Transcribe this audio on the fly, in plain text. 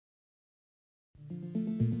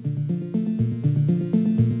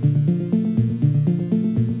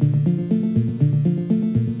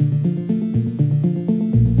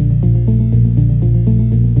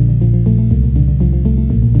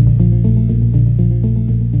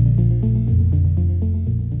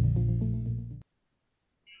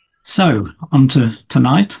So, on to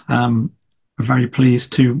tonight. We're very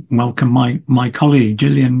pleased to welcome my colleague,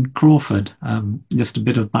 Gillian Crawford. Just a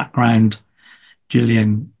bit of background.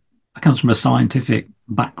 Gillian comes from a scientific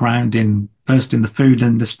background in first in the food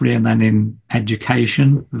industry and then in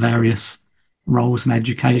education, various roles in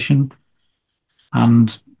education,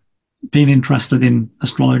 and been interested in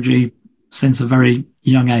astrology since a very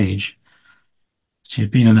young age. She's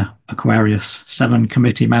been an Aquarius 7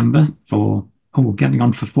 committee member for, getting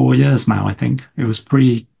on for 4 years now, I think. It was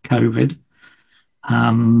pre-COVID.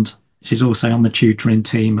 And she's also on the tutoring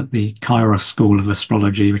team at the Kairos School of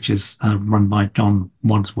Astrology, which is run by John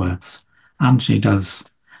Wadsworth. And she does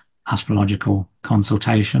astrological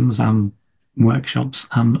consultations and workshops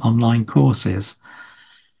and online courses.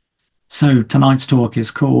 So tonight's talk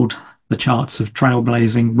is called The Charts of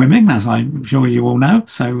Trailblazing Women, as I'm sure you all know.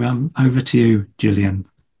 So over to you, Gillian.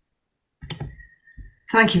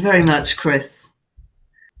 Thank you very much, Chris.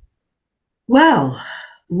 Well,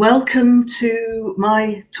 welcome to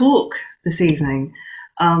my talk this evening.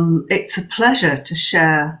 It's a pleasure to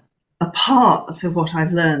share a part of what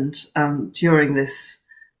I've learned during this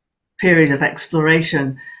period of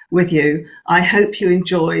exploration with you. I hope you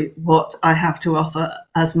enjoy what I have to offer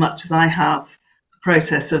as much as I have the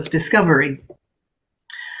process of discovery.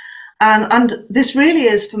 And this really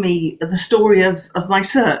is, for me, the story of my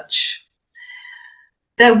search.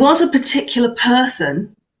 There was a particular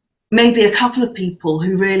person, maybe a couple of people,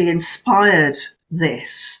 who really inspired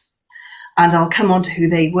this. And I'll come on to who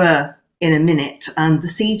they were in a minute. And the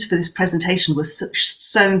seeds for this presentation were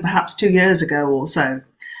sown perhaps 2 years ago or so,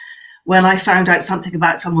 when I found out something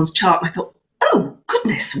about someone's chart. And I thought, oh,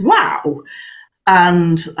 goodness, wow.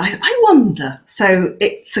 And I wonder. So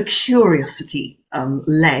it's a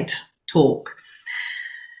curiosity-led talk.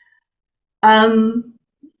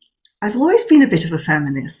 I've always been a bit of a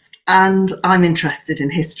feminist, and I'm interested in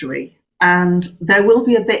history. And there will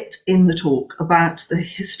be a bit in the talk about the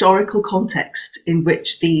historical context in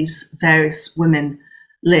which these various women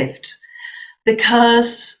lived,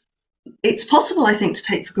 because it's possible, I think, to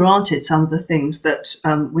take for granted some of the things that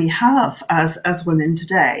we have as women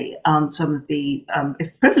today, some of the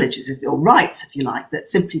privileges, or rights, if you like, that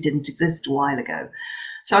simply didn't exist a while ago.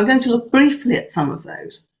 So I'm going to look briefly at some of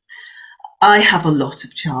those. I have a lot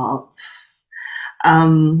of charts.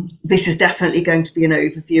 This is definitely going to be an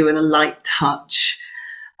overview and a light touch.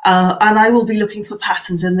 And I will be looking for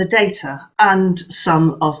patterns in the data. And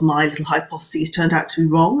some of my little hypotheses turned out to be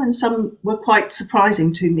wrong, and some were quite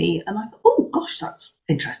surprising to me. And I thought, oh, gosh, that's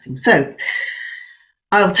interesting. So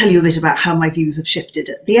I'll tell you a bit about how my views have shifted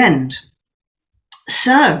at the end.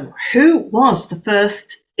 So who was the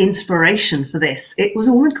first inspiration for this? It was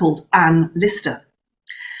a woman called Anne Lister.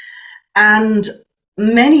 And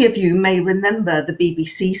many of you may remember the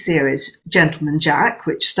BBC series Gentleman Jack,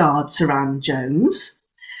 which starred Suranne Jones.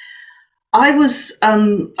 I watched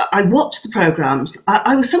the programmes.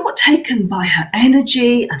 I was somewhat taken by her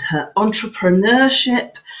energy and her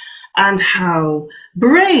entrepreneurship and how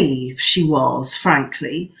brave she was,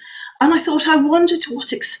 frankly. And I thought, I wonder to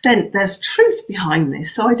what extent there's truth behind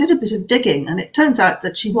this. So I did a bit of digging, and it turns out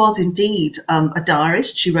that she was indeed a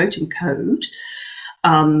diarist. She wrote in code.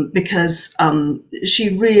 Because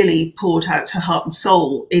she really poured out her heart and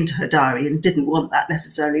soul into her diary and didn't want that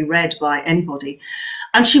necessarily read by anybody.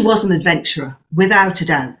 And she was an adventurer, without a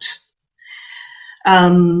doubt.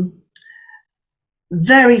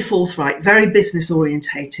 Very forthright, very business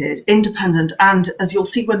orientated, independent, and as you'll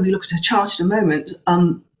see when we look at her chart in a moment,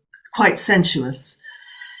 quite sensuous.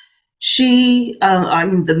 She,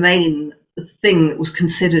 the main thing that was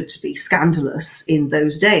considered to be scandalous in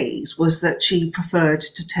those days was that she preferred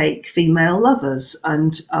to take female lovers,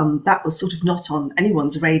 and that was sort of not on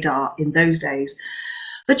anyone's radar in those days.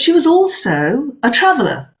 But she was also a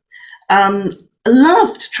traveller,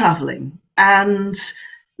 loved travelling, and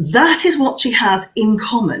that is what she has in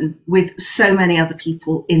common with so many other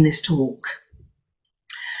people in this talk.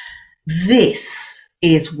 This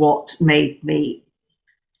is what made me,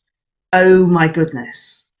 oh my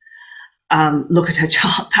goodness, look at her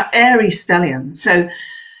chart, that Aries stellium. So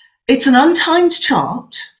it's an untimed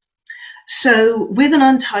chart. So with an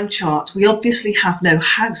untimed chart, we obviously have no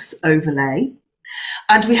house overlay,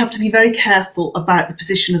 and we have to be very careful about the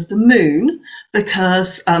position of the moon,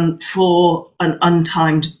 because for an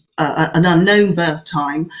untimed, an unknown birth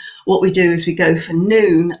time, what we do is we go for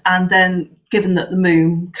noon, and then given that the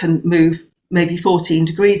moon can move maybe 14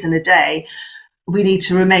 degrees in a day, we need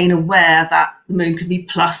to remain aware that the moon can be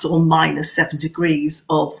plus or minus 7 degrees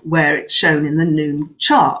of where it's shown in the noon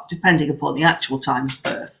chart, depending upon the actual time of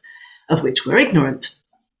birth, of which we're ignorant.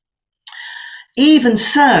 Even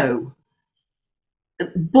so,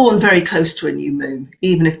 born very close to a new moon,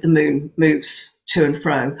 even if the moon moves to and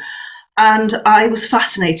fro. And I was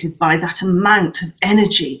fascinated by that amount of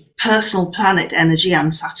energy, personal planet energy,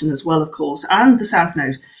 and Saturn as well, of course, and the South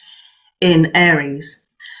Node in Aries.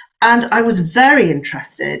 And I was very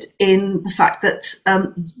interested in the fact that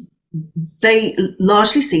they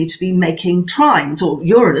largely seem to be making trines, or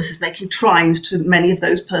Uranus is making trines to many of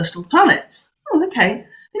those personal planets. Oh, okay,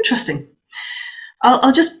 interesting.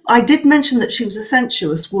 I did mention that she was a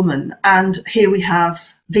sensuous woman, and here we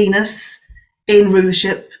have Venus in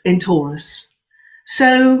rulership in Taurus.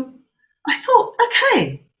 So I thought,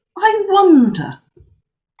 okay, I wonder.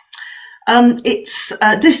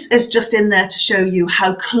 This is just in there to show you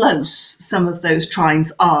how close some of those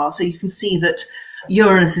trines are. So you can see that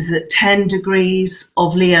Uranus is at 10 degrees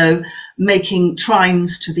of Leo, making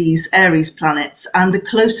trines to these Aries planets, and the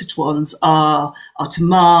closest ones are to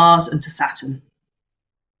Mars and to Saturn.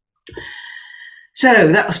 So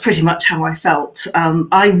that was pretty much how I felt.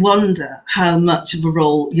 I wonder how much of a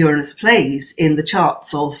role Uranus plays in the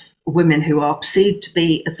charts of women who are perceived to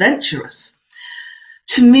be adventurous.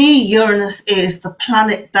 To me, Uranus is the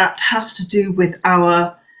planet that has to do with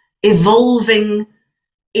our evolving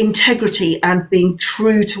integrity and being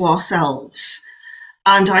true to ourselves.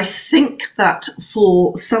 And I think that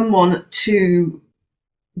for someone to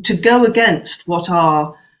go against what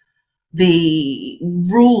are the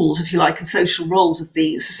rules, if you like, and social roles of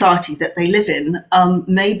the society that they live in,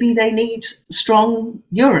 maybe they need strong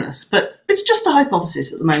Uranus, but it's just a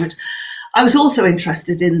hypothesis at the moment. I was also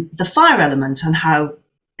interested in the fire element and how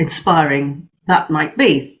inspiring that might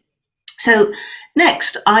be. So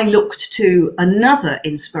next, I looked to another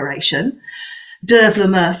inspiration, Dervla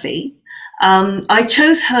Murphy. I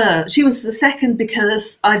chose her. She was the second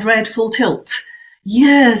because I'd read Full Tilt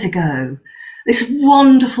years ago. This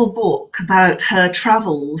wonderful book about her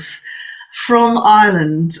travels from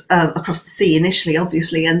Ireland, across the sea initially,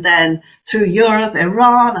 obviously, and then through Europe,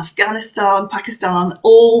 Iran, Afghanistan, Pakistan,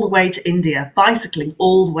 all the way to India, bicycling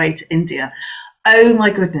all the way to India. Oh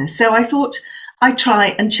my goodness. So I thought I'd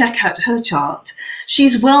try and check out her chart.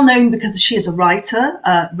 She's well known because she is a writer,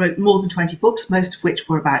 wrote more than 20 books, most of which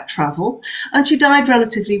were about travel, and she died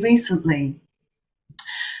relatively recently.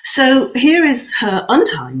 So here is her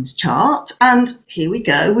untimed chart, and here we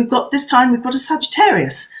go. This time we've got a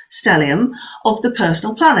Sagittarius stellium of the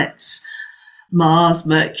personal planets, Mars,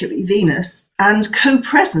 Mercury, Venus, and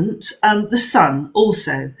co-present the Sun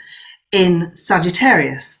also in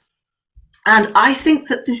Sagittarius. And I think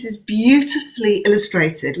that this is beautifully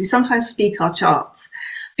illustrated. We sometimes speak our charts.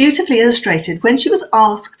 Beautifully illustrated when she was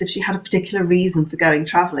asked if she had a particular reason for going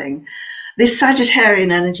traveling. This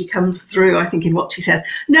Sagittarian energy comes through, I think, in what she says.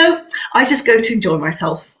 No, I just go to enjoy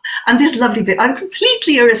myself. And this lovely bit, I'm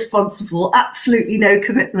completely irresponsible, absolutely no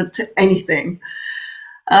commitment to anything.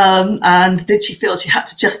 And did she feel she had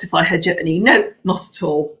to justify her journey? No, not at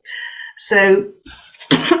all. So,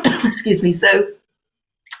 excuse me, so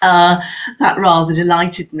that rather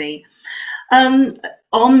delighted me.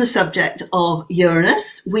 On the subject of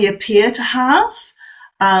Uranus, we appear to have,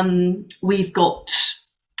 we've got,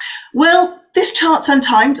 well, this chart's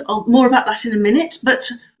untimed. More about that in a minute, but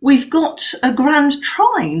we've got a grand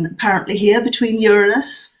trine apparently here between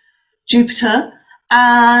Uranus, Jupiter,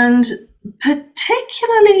 and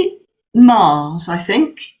particularly Mars, I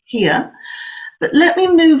think, here. But let me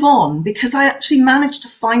move on, because I actually managed to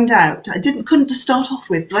find out, couldn't to start off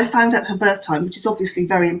with, but I found out her birth time, which is obviously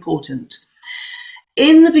very important.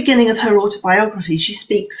 In the beginning of her autobiography, she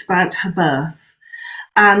speaks about her birth.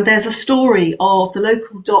 And there's a story of the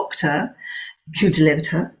local doctor who delivered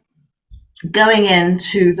her going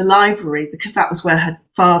into the library, because that was where her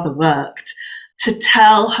father worked, to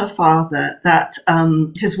tell her father that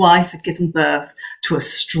his wife had given birth to a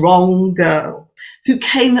strong girl who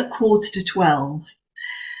came at 11:45.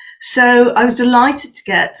 So I was delighted to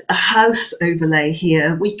get a house overlay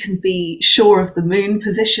here. We can be sure of the moon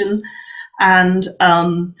position, and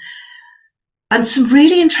some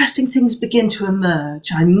really interesting things begin to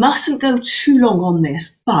emerge. I mustn't go too long on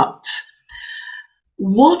this, but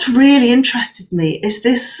what really interested me is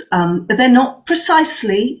this, they're not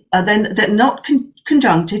precisely, they're not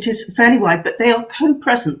conjunct, it is fairly wide, but they are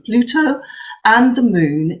co-present, Pluto and the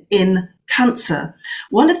moon in Cancer.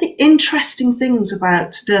 One of the interesting things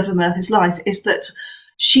about Dervla Murphy's life is that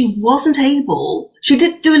she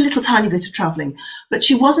did do a little tiny bit of travelling, but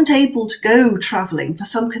she wasn't able to go travelling for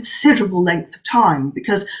some considerable length of time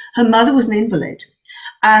because her mother was an invalid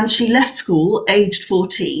and she left school aged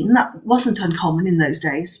 14. That wasn't uncommon in those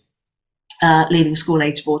days, leaving school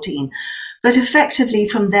aged 14. But effectively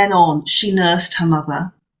from then on, she nursed her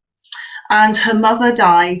mother. And her mother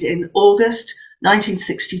died in August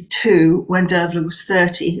 1962, when Dervla was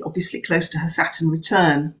 30, obviously close to her Saturn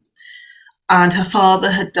return. And her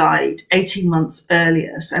father had died 18 months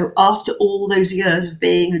earlier. So after all those years of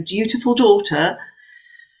being a dutiful daughter,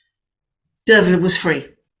 Dervla was free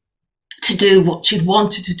to do what she'd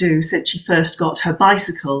wanted to do since she first got her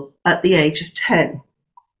bicycle at the age of 10.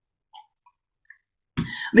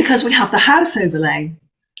 Because we have the house overlay,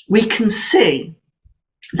 we can see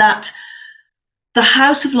that the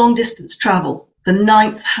house of long distance travel, the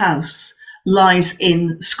 9th house, lies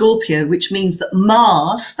in Scorpio, which means that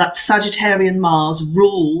Mars, that Sagittarian Mars,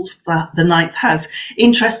 rules the 9th house.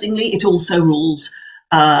 Interestingly, it also rules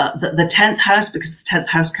the 10th house, because the 10th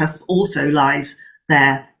house cusp also lies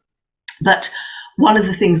there. But one of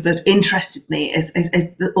the things that interested me is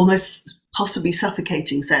the almost possibly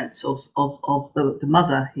suffocating sense of the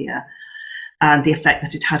mother here, and the effect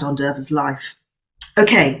that it had on Derva's life.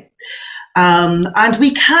 Okay, and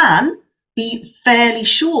we can be fairly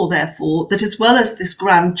sure, therefore, that as well as this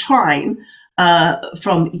grand trine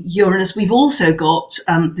from Uranus, we've also got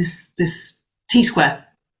this T-square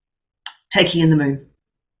taking in the moon.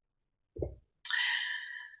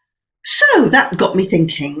 So that got me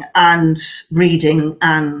thinking and reading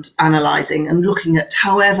and analysing and looking at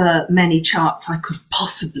however many charts I could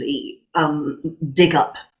possibly dig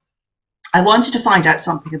up. I wanted to find out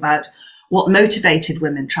something about what motivated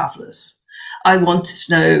women travellers. I wanted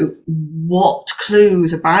to know what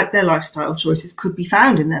clues about their lifestyle choices could be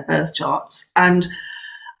found in their birth charts, and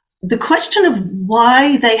the question of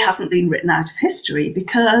why they haven't been written out of history,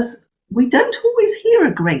 because we don't always hear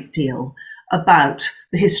a great deal about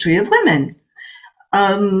the history of women.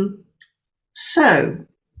 So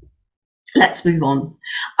let's move on.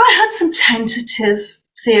 I had some tentative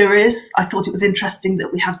theories. I thought it was interesting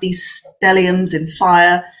that we have these stelliums in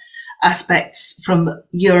fire aspects from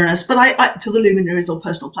Uranus, but I to the luminaries or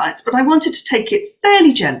personal planets, but I wanted to take it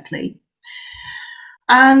fairly gently.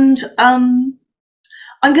 And I'm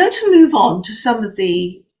going to move on to some of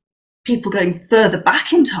the people going further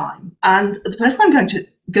back in time. And the person I'm going to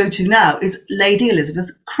go to now is Lady Elizabeth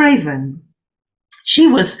Craven. She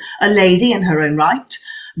was a lady in her own right,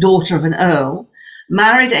 daughter of an earl,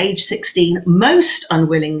 married age 16, most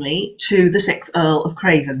unwillingly, to the 6th Earl of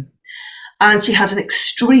Craven. And she had an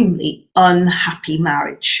extremely unhappy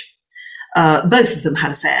marriage. Both of them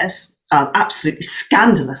had affairs, absolutely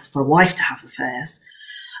scandalous for a wife to have affairs.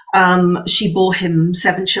 She bore him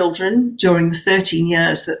 7 children during the 13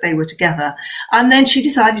 years that they were together. And then she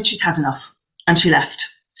decided she'd had enough and she left.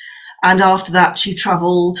 And after that, she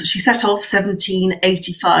travelled. She set off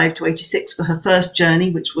 1785 to 86 for her first journey,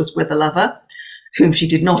 which was with a lover, whom she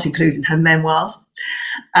did not include in her memoirs.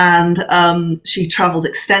 And she travelled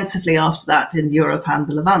extensively after that in Europe and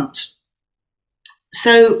the Levant.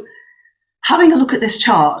 So having a look at this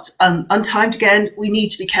chart, untimed again, we need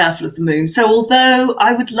to be careful of the moon. So although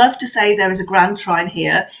I would love to say there is a grand trine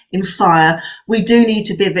here in fire, we do need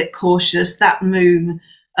to be a bit cautious. That moon,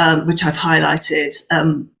 which I've highlighted,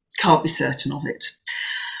 can't be certain of it.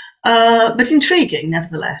 But intriguing,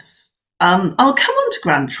 nevertheless. I'll come on to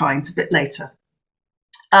grand trines a bit later.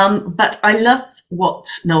 But I love what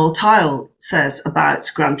Noel Tyle says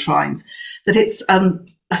about grand trines, that it's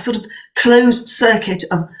a sort of closed circuit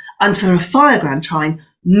of, and for a fire grand trine,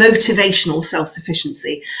 motivational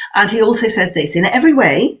self-sufficiency. And he also says this: in every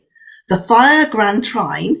way, the fire grand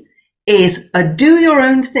trine is a do your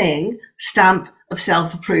own thing stamp of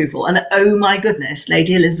self-approval. And oh my goodness,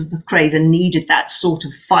 Lady Elizabeth Craven needed that sort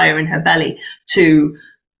of fire in her belly to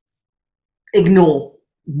ignore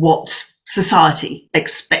what society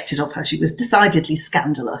expected of her. She was decidedly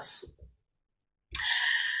scandalous.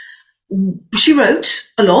 She wrote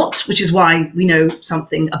a lot, which is why we know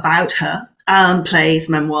something about her, plays,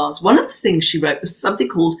 memoirs. One of the things she wrote was something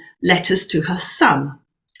called Letters to Her Son.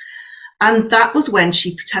 And that was when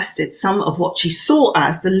she protested some of what she saw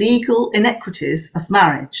as the legal inequities of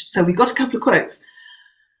marriage. So we've got a couple of quotes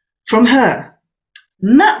from her.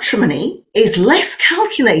 Matrimony is less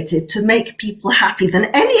calculated to make people happy than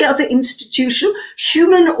any other institution,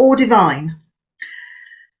 human or divine.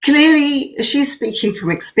 Clearly, she's speaking from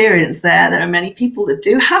experience there. There are many people that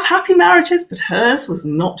do have happy marriages, but hers was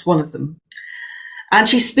not one of them. And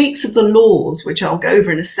she speaks of the laws, which I'll go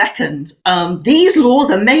over in a second. These laws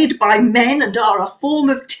are made by men and are a form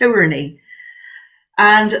of tyranny.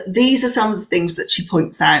 And these are some of the things that she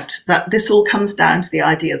points out, that this all comes down to the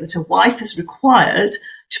idea that a wife is required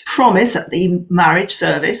to promise at the marriage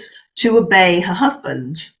service to obey her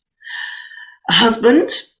husband. A husband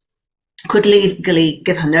could legally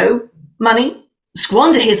give her no money,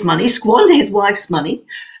 squander his wife's money,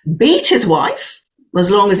 beat his wife, as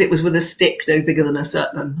long as it was with a stick no bigger than a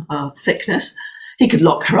certain thickness, He could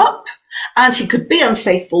lock her up, and he could be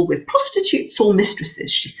unfaithful with prostitutes or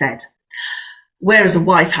mistresses, she said. Whereas a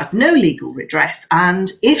wife had no legal redress,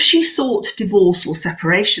 and if she sought divorce or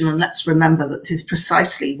separation, and let's remember that this is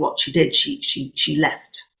precisely what she did, she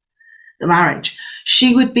left the marriage,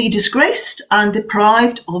 she would be disgraced and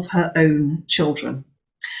deprived of her own children.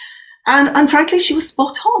 And frankly, she was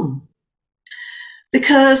spot on,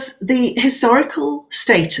 because the historical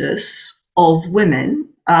status of women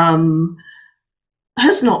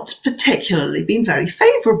has not particularly been very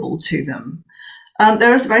favourable to them.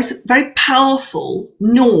 There are very, very powerful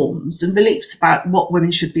norms and beliefs about what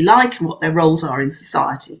women should be like and what their roles are in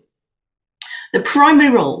society. The primary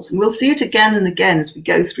roles, and we'll see it again and again as we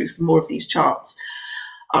go through some more of these charts,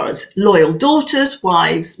 are as loyal daughters,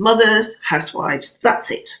 wives, mothers, housewives. That's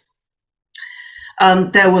it.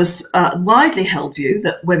 There was a widely held view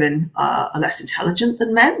that women are less intelligent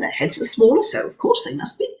than men. Their heads are smaller, so of course they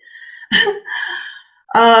must be.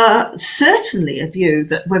 Certainly a view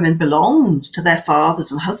that women belonged to their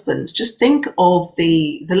fathers and husbands. Just think of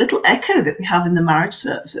the little echo that we have in the marriage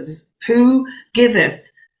service. Who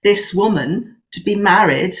giveth this woman to be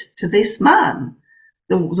married to this man?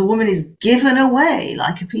 The woman is given away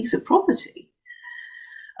like a piece of property.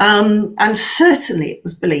 And certainly it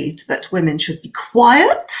was believed that women should be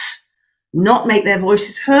quiet, not make their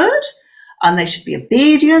voices heard, and they should be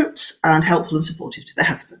obedient and helpful and supportive to their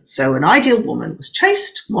husbands. So an ideal woman was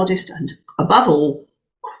chaste, modest, and above all,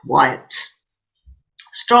 quiet.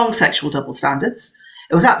 Strong sexual double standards.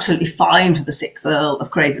 It was absolutely fine for the 6th Earl of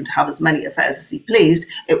Craven to have as many affairs as he pleased.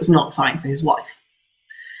 It was not fine for his wife.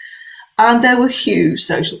 And there were huge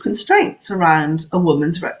social constraints around a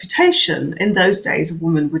woman's reputation. In those days, a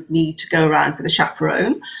woman would need to go around with a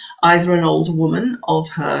chaperone, either an older woman of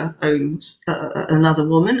her own, another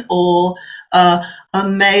woman, or a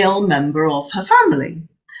male member of her family.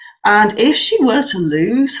 And if she were to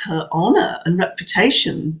lose her honour and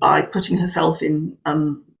reputation by putting herself in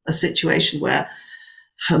a situation where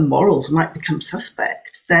her morals might become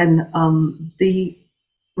suspect, then the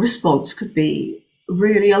response could be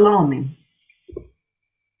really alarming.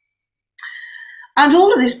 And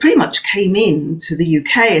all of this pretty much came into the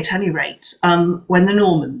UK, at any rate, when the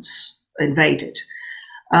Normans invaded.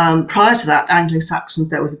 Prior to that, Anglo-Saxons,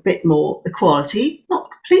 there was a bit more equality, not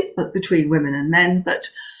complete, but between women and men. But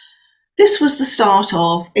this was the start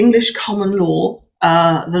of English common law,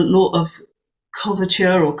 the law of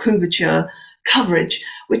coverture or couverture, coverage,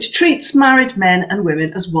 which treats married men and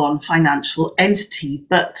women as one financial entity,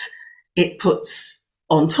 but it puts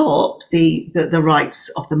on top the rights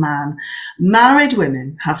of the man. Married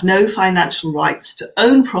women have no financial rights to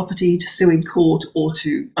own property, to sue in court, or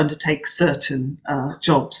to undertake certain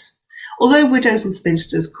jobs, although widows and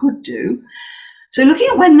spinsters could do. So looking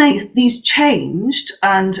at when these changed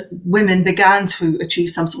and women began to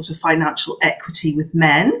achieve some sort of financial equity with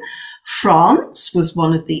men, France was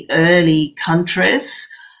one of the early countries,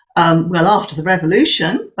 well after the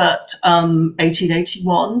revolution, but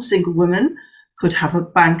 1881, single women could have a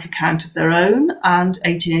bank account of their own, and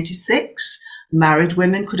 1886, married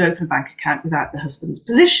women could open a bank account without their husband's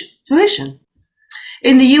permission.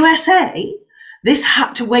 In the USA, this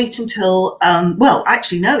had to wait until, well,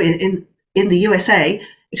 actually, no, in the USA,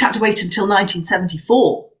 it had to wait until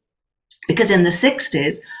 1974, because in the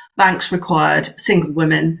 60s, banks required single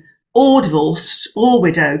women or divorced or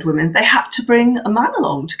widowed women, they had to bring a man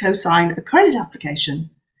along to go sign a credit application,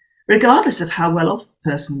 regardless of how well off the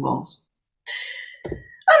person was.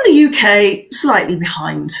 And the UK slightly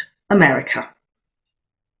behind America.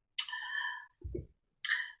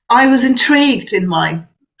 I was intrigued in my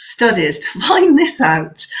studies to find this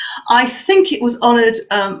out. I think it was honoured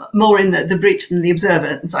more in the Breach than the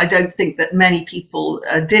Observance. I don't think that many people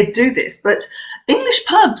did do this, but English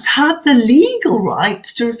pubs had the legal right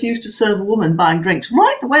to refuse to serve a woman buying drinks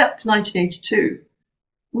right the way up to 1982.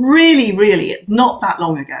 Really, really, not that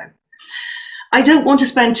long ago. I don't want to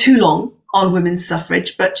spend too long on women's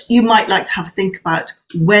suffrage, but you might like to have a think about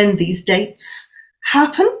when these dates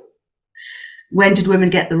happen. When did women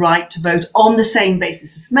get the right to vote on the same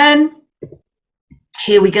basis as men?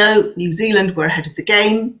 Here we go. New Zealand were ahead of the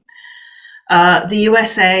game. The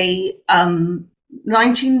USA,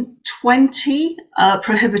 1920,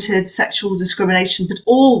 prohibited sexual discrimination, but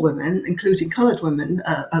all women, including coloured women,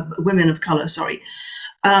 women of colour, sorry,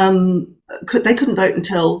 they couldn't vote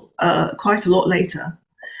until quite a lot later.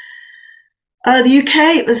 The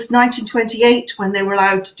UK, it was 1928 when they were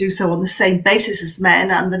allowed to do so on the same basis as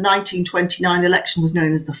men, and the 1929 election was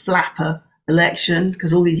known as the flapper election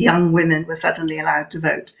because all these young women were suddenly allowed to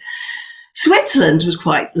vote. Switzerland was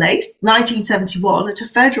quite late, 1971 at a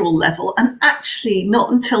federal level, and actually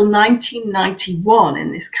not until 1991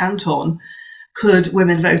 in this canton could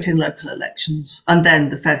women vote in local elections. And then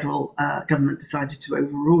the federal government decided to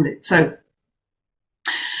overrule it. So,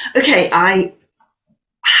 okay,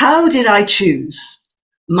 how did I choose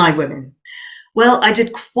my women? Well, I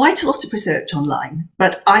did quite a lot of research online,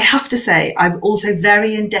 but I have to say I'm also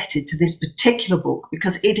very indebted to this particular book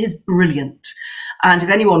because it is brilliant. And if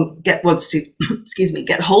anyone wants to, excuse me,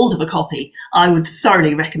 get hold of a copy, I would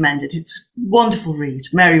thoroughly recommend it. It's a wonderful read,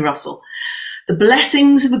 Mary Russell. The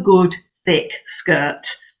Blessings of a Good Thick Skirt.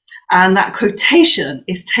 And that quotation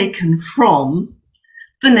is taken from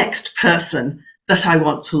the next person that I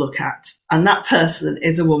want to look at. And that person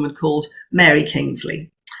is a woman called Mary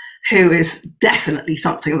Kingsley, who is definitely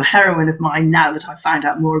something of a heroine of mine now that I've found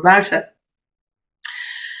out more about her.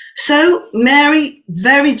 So Mary,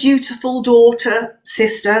 very dutiful daughter,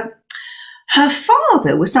 sister. Her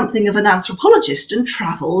father was something of an anthropologist and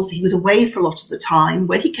travelled. He was away for a lot of the time.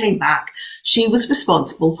 When he came back, she was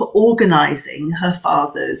responsible for organising her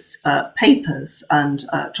father's papers and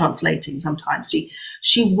translating sometimes.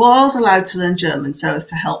 She was allowed to learn German so as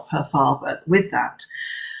to help her father with that.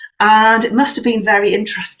 And it must have been very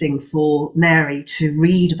interesting for Mary to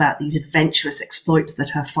read about these adventurous exploits that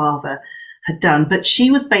her father had done. But she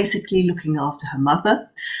was basically looking after her mother.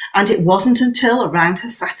 And it wasn't until around her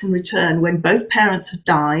Saturn return, when both parents had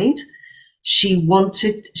died, she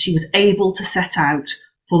was able to set out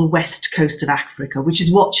for the west coast of Africa, which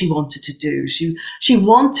is what she wanted to do. She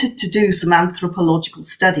wanted to do some anthropological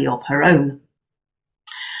study of her own.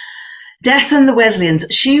 Death and the Wesleyans,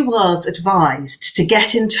 she was advised to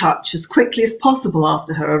get in touch as quickly as possible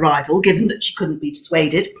after her arrival, given that she couldn't be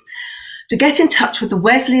dissuaded, to get in touch with the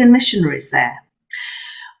Wesleyan missionaries there,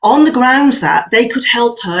 on the grounds that they could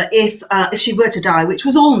help her if she were to die, which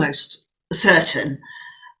was almost certain,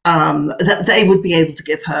 that they would be able to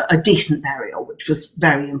give her a decent burial, which was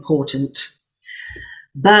very important.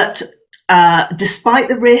 But despite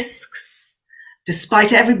the risks,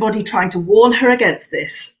 despite everybody trying to warn her against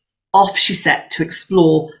this, off she set to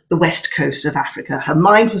explore the west coast of Africa. Her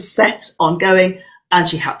mind was set on going, and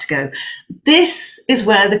she had to go. This is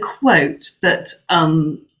where the quote that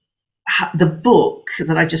the book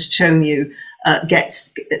that I've just shown you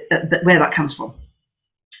gets, where that comes from.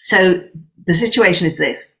 So the situation is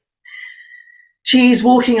this. She's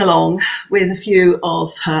walking along with a few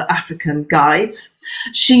of her African guides.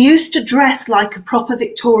 She used to dress like a proper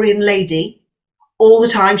Victorian lady. All the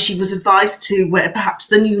time she was advised to wear perhaps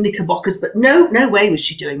the new knickerbockers, but no way was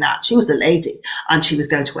she doing that. She was a lady, and she was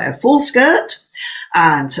going to wear a full skirt,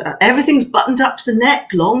 and everything's buttoned up to the neck,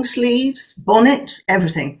 long sleeves, bonnet,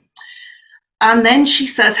 everything. And then she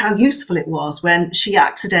says how useful it was when she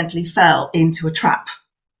accidentally fell into a trap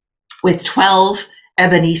with 12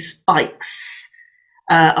 ebony spikes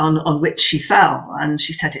on which she fell. And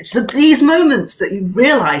she said, it's at these moments that you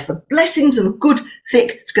realise the blessings of a good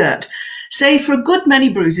thick skirt. Save for a good many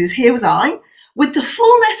bruises, here was I, with the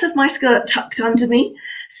fullness of my skirt tucked under me,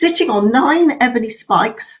 sitting on 9 ebony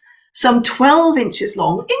spikes, some 12 inches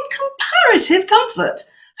long, in comparative comfort,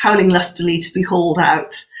 howling lustily to be hauled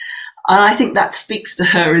out. And I think that speaks to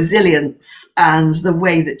her resilience and the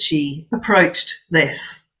way that she approached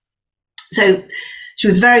this. So she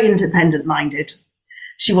was very independent-minded.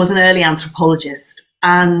 She was an early anthropologist.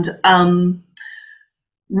 And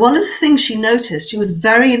one of the things she noticed, she was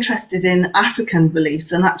very interested in African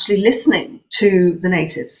beliefs and actually listening to the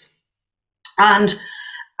natives. And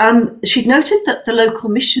she'd noted that the local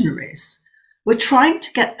missionaries were trying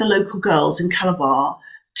to get the local girls in Calabar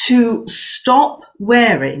to stop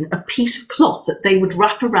wearing a piece of cloth that they would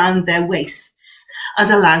wrap around their waists and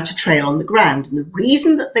allow to trail on the ground. And the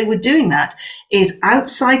reason that they were doing that is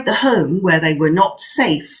outside the home, where they were not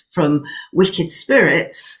safe from wicked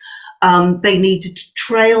spirits, they needed to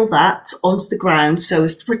trail that onto the ground so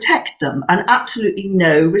as to protect them. And absolutely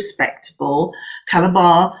no respectable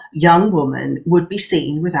Calabar young woman would be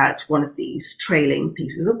seen without one of these trailing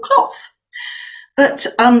pieces of cloth. But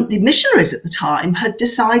the missionaries at the time had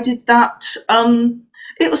decided that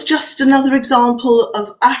it was just another example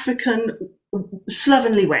of African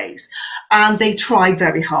slovenly ways, and they tried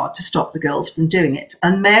very hard to stop the girls from doing it.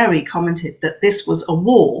 And Mary commented that this was a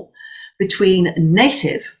war between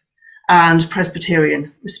native and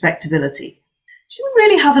Presbyterian respectability. She didn't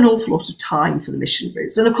really have an awful lot of time for the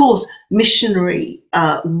missionaries. And of course, missionary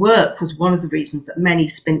work was one of the reasons that many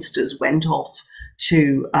spinsters went off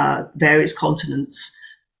to various continents.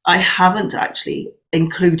 I haven't actually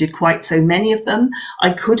included quite so many of them.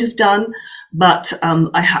 I could have done, but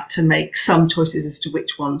I had to make some choices as to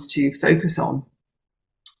which ones to focus on.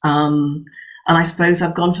 And I suppose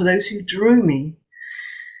I've gone for those who drew me.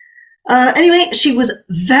 Anyway, she was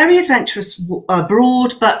very adventurous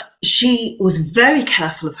abroad, but she was very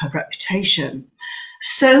careful of her reputation.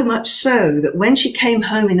 So much so that when she came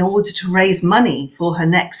home in order to raise money for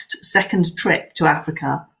her second trip to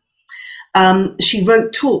Africa, she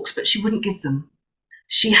wrote talks, but she wouldn't give them.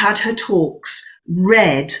 She had her talks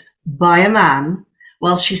read by a man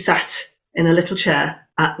while she sat in a little chair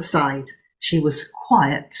at the side. She was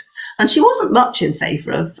quiet, and she wasn't much in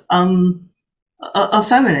favour of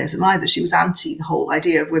feminism either. She was anti the whole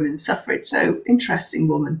idea of women's suffrage. So interesting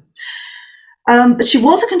woman. But she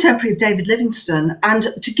was a contemporary of David Livingstone, and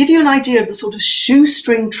to give you an idea of the sort of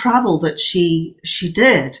shoestring travel that she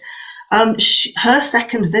did, her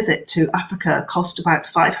second visit to Africa cost about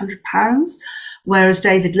 £500, whereas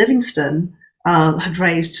David Livingstone had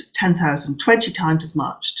raised 10,000, 20 times as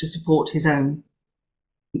much to support his own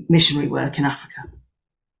missionary work in Africa.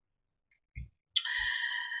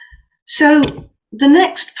 So the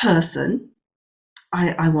next person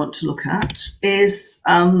I want to look at is,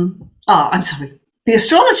 I'm sorry, the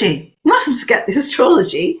astrology. Mustn't forget the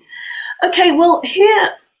astrology. Okay, well,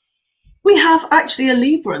 here we have actually a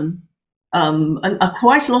Libran, and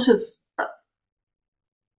quite a lot of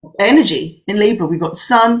energy in Libra. We've got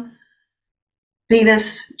Sun,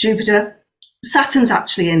 Venus, Jupiter. Saturn's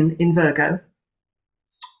actually in Virgo.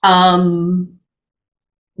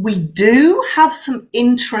 We do have some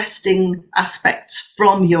interesting aspects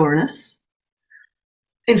from Uranus.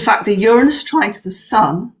 In fact, the Uranus trine to the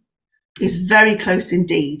Sun is very close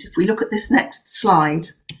indeed. If we look at this next slide,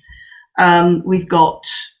 we've got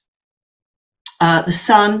the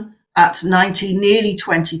Sun at 90, nearly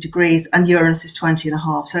 20 degrees, and Uranus is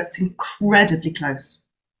 20.5, so it's incredibly close.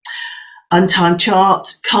 Untimed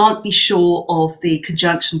chart, can't be sure of the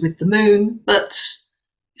conjunction with the Moon, but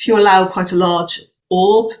if you allow quite a large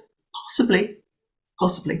orb, possibly.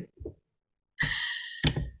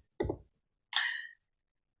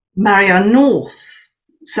 Marianne North,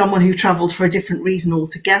 someone who travelled for a different reason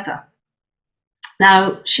altogether.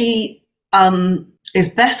 Now, she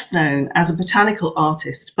is best known as a botanical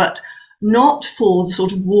artist, but not for the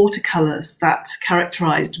sort of watercolours that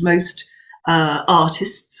characterised most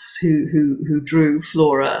artists who drew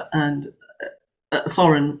flora and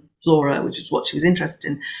foreign flora, which is what she was interested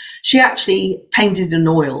in. She actually painted in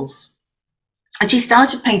oils. And she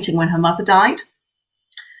started painting when her mother died.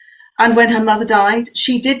 And when her mother died,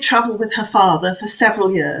 she did travel with her father for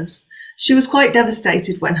several years. She was quite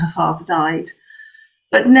devastated when her father died.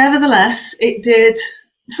 But nevertheless, it did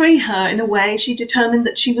free her in a way. She determined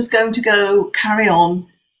that she was going to go carry on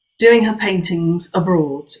doing her paintings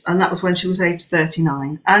abroad. And that was when she was age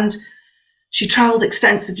 39. And she travelled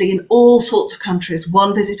extensively in all sorts of countries,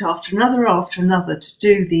 one visit after another to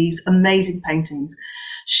do these amazing paintings.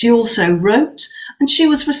 She also wrote, and she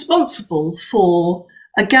was responsible for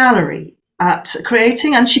a gallery at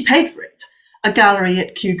creating, and she paid for it, a gallery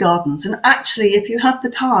at Kew Gardens. And actually, if you have the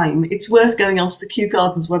time, it's worth going onto the Kew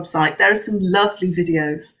Gardens website. There are some lovely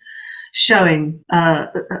videos showing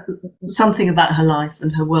something about her life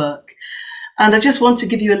and her work. And I just want to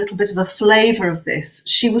give you a little bit of a flavour of this.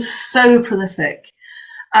 She was so prolific.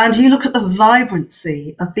 And you look at the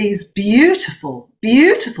vibrancy of these beautiful,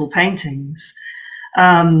 beautiful paintings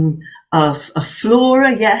of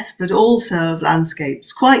flora, yes, but also of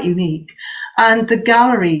landscapes, quite unique. And the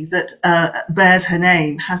gallery that bears her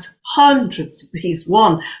name has hundreds of these,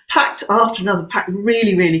 one packed after another, packed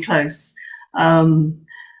really, really close. I'm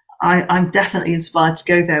definitely inspired to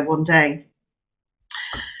go there one day.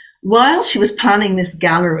 While she was planning this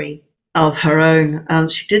gallery of her own,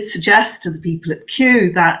 she did suggest to the people at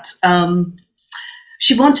Kew that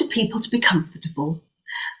she wanted people to be comfortable,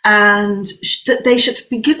 and that they should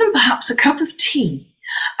be given perhaps a cup of tea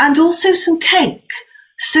and also some cake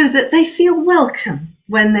so that they feel welcome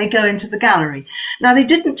when they go into the gallery. Now, they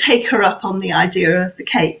didn't take her up on the idea of the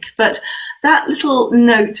cake, but that little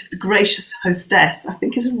note of the gracious hostess, I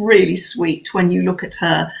think, is really sweet when you look at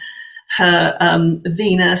her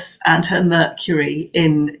Venus and her Mercury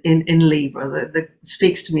in Libra. That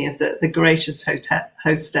speaks to me of the gracious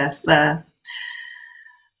hostess there.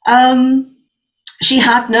 She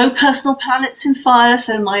had no personal planets in fire,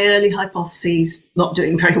 so my early hypotheses not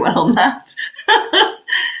doing very well on that.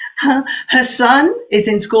 Her sun is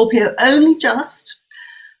in Scorpio only just.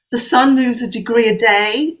 The sun moves a degree a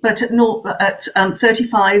day, but at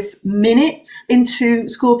 35 minutes into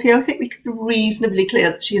Scorpio. I think we could be reasonably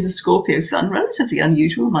clear that she is a Scorpio sun, relatively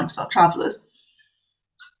unusual amongst our travellers.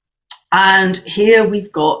 And here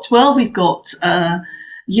we've got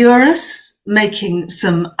Uranus making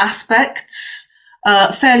some aspects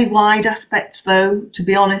Fairly wide aspects, though, to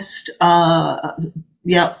be honest.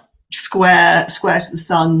 Yeah, square to the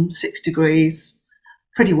sun, 6 degrees,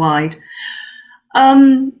 pretty wide.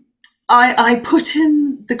 I put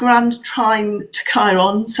in the grand trine to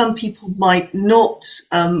Chiron. Some people might not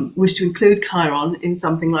wish to include Chiron in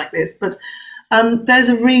something like this, but there's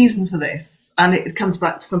a reason for this, and it comes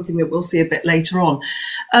back to something that we'll see a bit later on.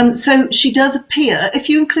 So she does appear, if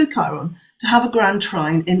you include Chiron, to have a grand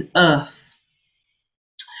trine in Earth.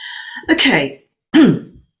 Okay,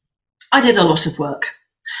 I did a lot of work.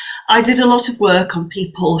 I did a lot of work on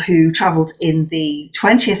people who travelled in the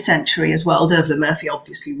 20th century as well. Dervla Murphy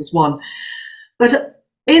obviously was one. But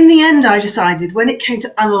in the end, I decided when it came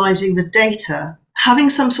to analysing the data, having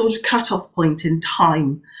some sort of cut-off point in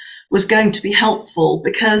time was going to be helpful,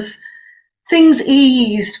 because things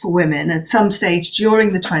eased for women at some stage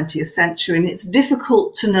during the 20th century, and it's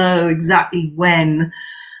difficult to know exactly when.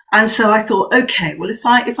 And so I thought, okay, well, if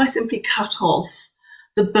I simply cut off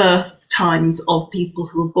the birth times of people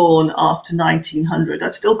who were born after 1900,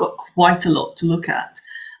 I've still got quite a lot to look at.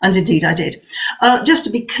 And indeed I did. Just to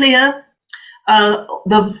be clear,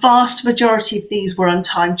 the vast majority of these were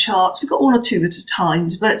untimed charts. We've got one or two that are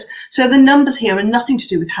timed, but so the numbers here are nothing to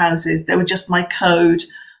do with houses. They were just my code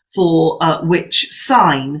for which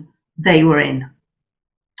sign they were in.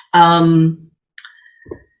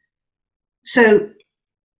 So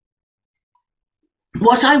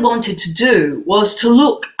what I wanted to do was to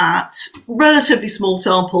look at relatively small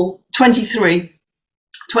sample, 23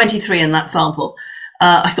 in that sample.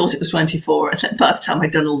 I thought it was 24, and then by the time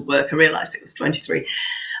I'd done all the work, I realised it was 23.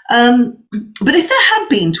 But if there had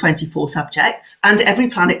been 24 subjects and every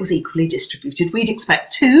planet was equally distributed, we'd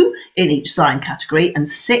expect 2 in each sign category and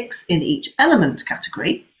 6 in each element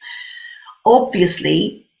category.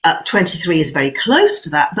 Obviously, 23 is very close to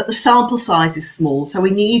that, but the sample size is small, so we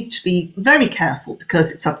need to be very careful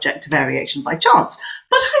because it's subject to variation by chance.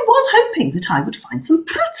 But I was hoping that I would find some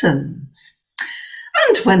patterns.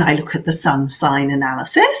 And when I look at the sun sign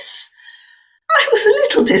analysis, I was a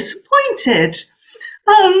little disappointed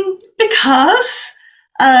because,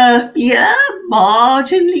 yeah,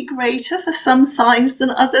 marginally greater for some signs than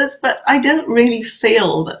others, but I don't really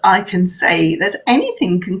feel that I can say there's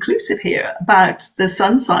anything conclusive here about the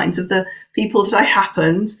sun signs of the people that I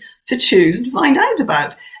happened to choose and find out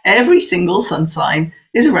about. Every single sun sign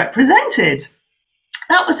is represented.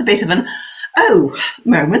 That was a bit of an oh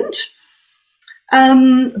moment.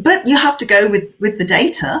 But you have to go with the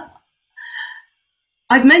data.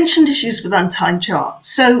 I've mentioned issues with untimed charts.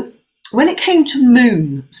 So when it came to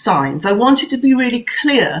moon signs, I wanted to be really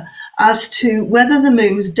clear as to whether the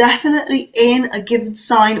moon was definitely in a given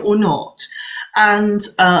sign or not. And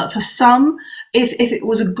for some, if it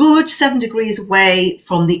was a good 7 degrees away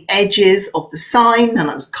from the edges of the sign,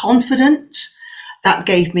 and I was confident, that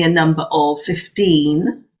gave me a number of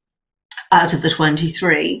 15 out of the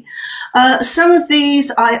 23. Some of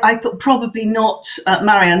these I thought probably not.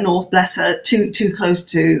 Marianne North, bless her, too close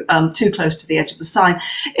to the edge of the sign.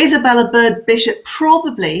 Isabella Bird Bishop,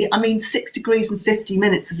 probably. I mean, 6 degrees and 50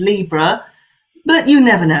 minutes of Libra, but you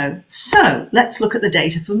never know. So let's look at the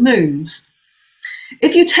data for moons.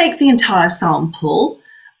 If you take the entire sample,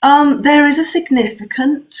 there is a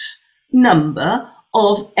significant number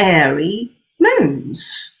of airy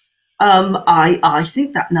moons. I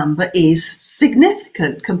think that number is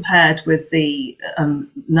significant compared with the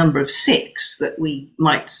number of 6 that we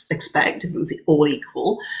might expect if it was all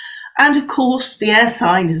equal. And of course, the air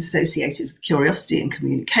sign is associated with curiosity and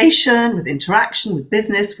communication, with interaction, with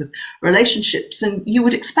business, with relationships. And you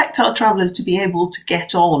would expect our travellers to be able to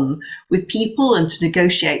get on with people and to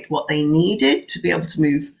negotiate what they needed to be able to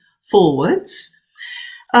move forwards.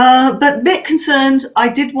 But a bit concerned, I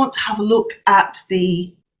did want to have a look at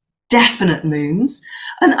the definite moons,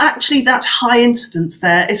 and actually that high incidence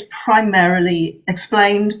there is primarily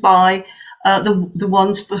explained by the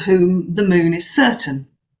ones for whom the moon is certain,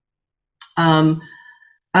 and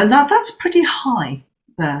that's pretty high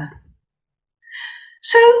there.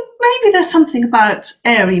 So maybe there's something about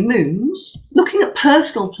airy moons. Looking at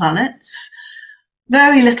personal planets,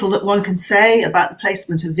 very little that one can say about the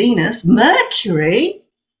placement of Venus. Mercury,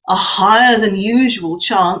 a higher than usual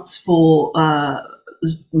chance for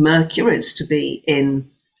Mercurius to be in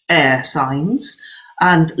air signs.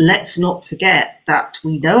 And let's not forget that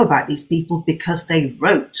we know about these people because they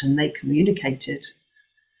wrote and they communicated.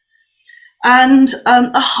 And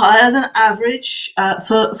a higher than average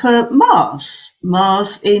for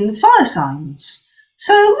Mars in fire signs.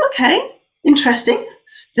 So, okay, interesting.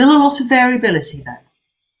 Still a lot of variability there.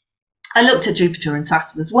 I looked at Jupiter and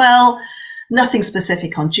Saturn as well. Nothing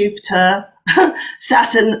specific on Jupiter.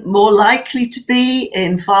 Saturn more likely to be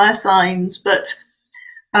in fire signs, but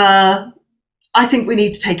I think we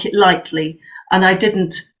need to take it lightly. And I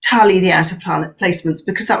didn't tally the outer planet placements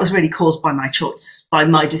because that was really caused by my choice, by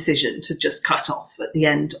my decision to just cut off at the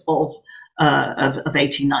end of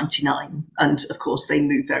 1899. And of course, they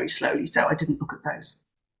move very slowly, so I didn't look at those.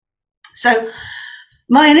 So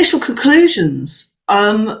my initial conclusions,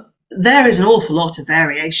 there is an awful lot of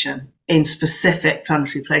variation in specific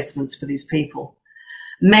planetary placements for these people.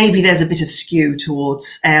 Maybe there's a bit of skew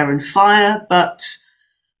towards air and fire, but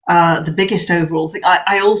the biggest overall thing,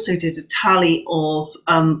 I also did a tally of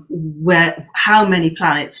how many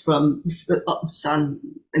planets from Sun,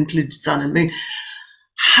 included Sun and Moon,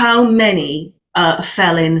 how many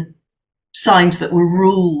fell in signs that were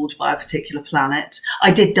ruled by a particular planet.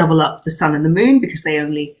 I did double up the Sun and the Moon because they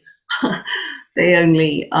only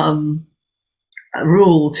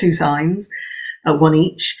rule two signs, one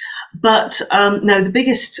each. But no, the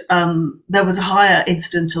biggest, there was a higher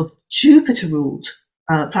incidence of Jupiter ruled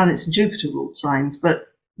planets and Jupiter ruled signs, but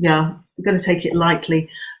yeah, we're going to take it lightly.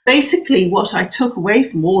 Basically, what I took away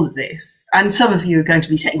from all of this, and some of you are going to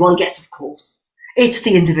be saying, well, yes, of course, it's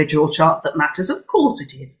the individual chart that matters. Of course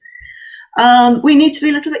it is. We need to be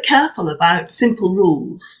a little bit careful about simple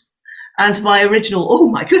rules. And my original, oh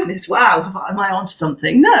my goodness, wow, am I onto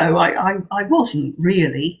something? No, I wasn't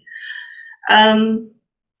really.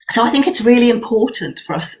 So I think it's really important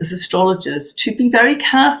for us as astrologers to be very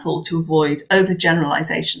careful to avoid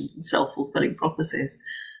overgeneralizations and self-fulfilling prophecies,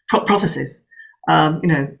 you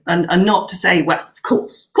know, and not to say, well, of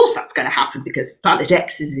course that's going to happen because planet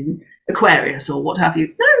X is in Aquarius or what have you.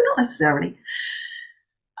 No, not necessarily.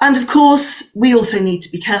 And of course, we also need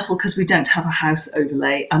to be careful because we don't have a house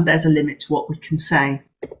overlay and there's a limit to what we can say.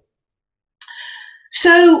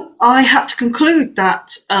 So I had to conclude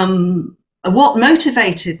that what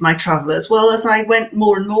motivated my travellers, well, as I went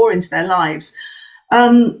more and more into their lives,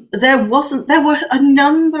 there were a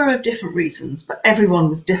number of different reasons, but everyone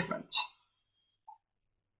was different.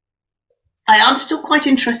 I am still quite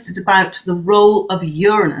interested about the role of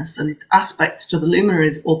Uranus and its aspects to the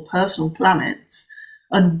luminaries or personal planets,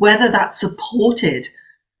 and whether that supported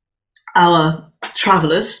our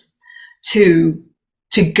travellers to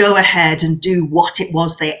go ahead and do what it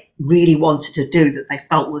was they really wanted to do, that they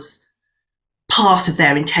felt was part of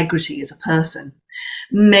their integrity as a person.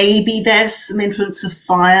 Maybe there's some influence of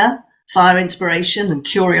fire inspiration and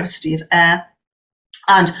curiosity of air.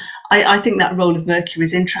 And I think that role of Mercury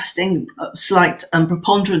is interesting. Slight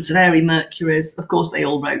preponderance of airy Mercuries, of course, they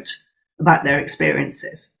all wrote about their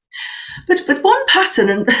experiences. But one pattern,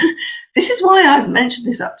 and this is why I've mentioned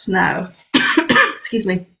this up to now, excuse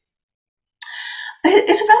me,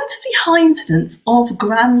 it's a relatively high incidence of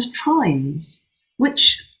grand trines,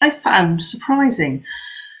 which I found surprising.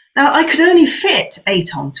 Now, I could only fit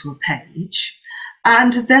 8 onto a page,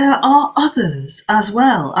 and there are others as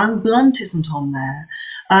well, and Blunt isn't on there.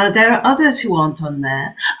 There are others who aren't on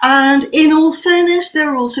there, and in all fairness, there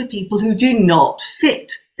are also people who do not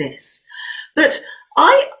fit this. But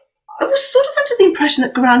I was sort of under the impression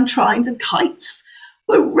that grand trines and kites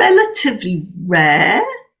were relatively rare,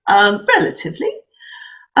 and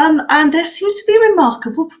there seems to be a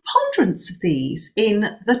remarkable preponderance of these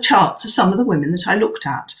in the charts of some of the women that I looked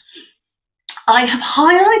at. I have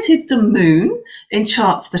highlighted the moon in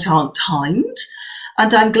charts that aren't timed,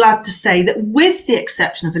 and I'm glad to say that with the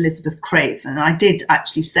exception of Elizabeth Craven, I did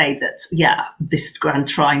actually say that, yeah, this grand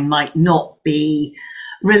trine might not be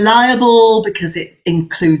reliable because it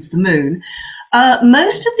includes the moon.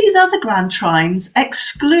 Most of these other grand trines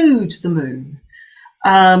exclude the moon.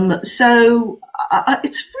 So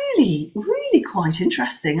it's really, really quite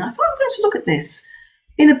interesting. I thought I'm going to look at this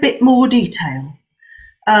in a bit more detail.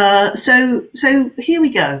 So here we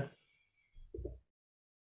go.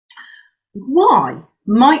 Why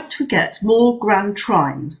might we get more grand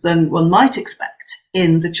trines than one might expect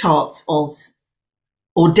in the charts of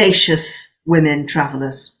audacious women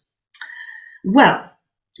travellers? Well,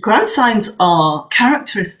 grand signs are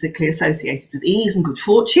characteristically associated with ease and good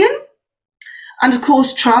fortune. And of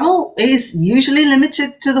course, travel is usually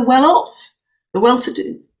limited to the well-off, the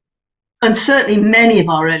well-to-do. And certainly many of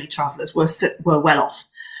our early travellers were well off.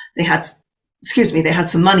 They had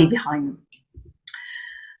some money behind them.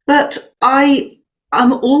 But I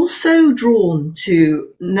am also drawn to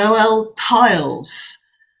Noel Tyle's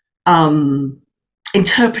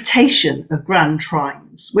interpretation of grand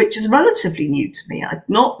trines, which is relatively new to me. I'd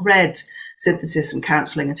not read Synthesis and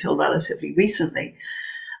Counselling until relatively recently.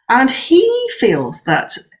 And he feels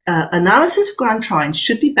that analysis of grand trines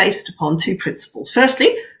should be based upon 2 principles.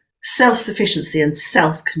 Firstly, self-sufficiency and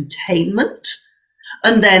self-containment,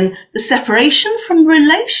 and then the separation from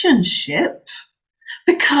relationship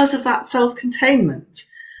because of that self-containment.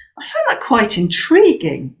 I found that quite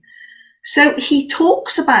intriguing. So he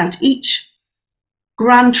talks about each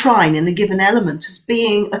grand trine in a given element as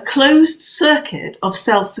being a closed circuit of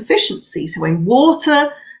self-sufficiency. So in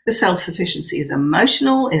water, the self-sufficiency is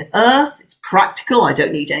emotional. In earth, it's practical. I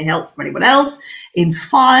don't need any help from anyone else. In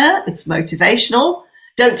fire, it's motivational.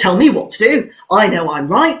 Don't tell me what to do. I know I'm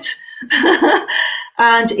right.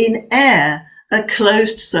 And in air, a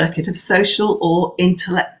closed circuit of social or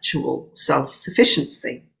intellectual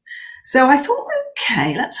self-sufficiency. So I thought,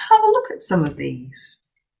 okay, let's have a look at some of these.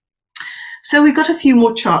 So we've got a few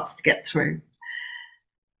more charts to get through.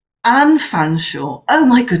 Anne Fanshawe, oh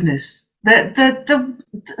my goodness,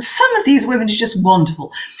 some of these women are just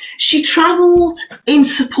wonderful. She travelled in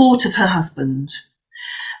support of her husband.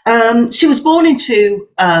 She was born into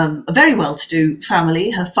a very well-to-do family.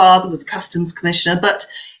 Her father was a customs commissioner, but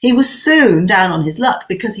he was soon down on his luck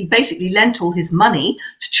because he basically lent all his money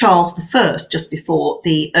to Charles I just before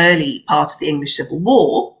the early part of the English Civil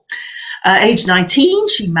War. Age 19,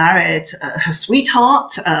 she married her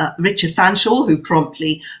sweetheart, Richard Fanshawe, who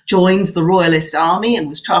promptly joined the Royalist army and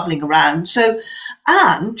was travelling around. So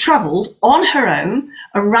Anne travelled on her own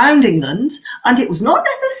around England, and it was not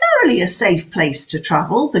necessarily a safe place to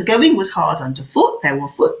travel. The going was hard underfoot. There were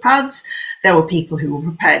footpaths. There were people who were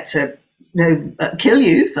prepared to kill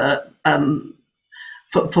you for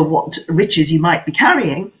what riches you might be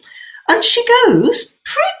carrying. And she goes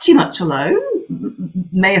pretty much alone,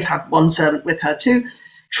 may have had one servant with her, to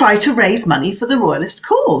try to raise money for the Royalist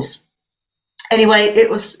cause. Anyway, it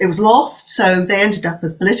was lost, so they ended up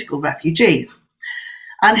as political refugees.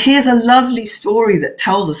 And here's a lovely story that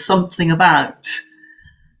tells us something about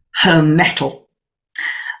her mettle.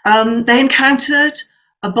 They encountered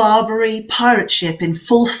a Barbary pirate ship in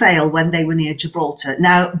full sail when they were near Gibraltar.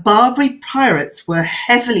 Now, Barbary pirates were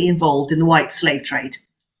heavily involved in the white slave trade,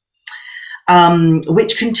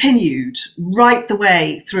 which continued right the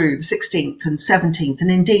way through the 16th and 17th,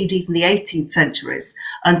 and indeed even the 18th centuries,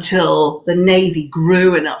 until the Navy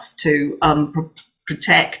grew enough to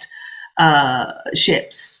protect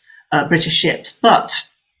ships, British ships. But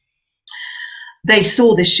they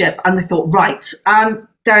saw this ship and they thought, right,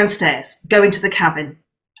 downstairs, go into the cabin.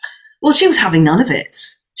 Well, she was having none of it.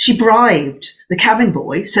 She bribed the cabin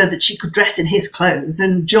boy so that she could dress in his clothes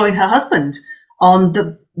and join her husband on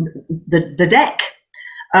the deck.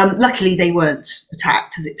 Luckily, they weren't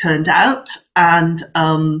attacked, as it turned out, and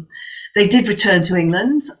they did return to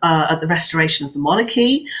England at the restoration of the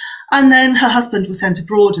monarchy. And then her husband was sent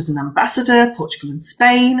abroad as an ambassador, Portugal and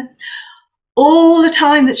Spain. All the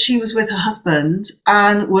time that she was with her husband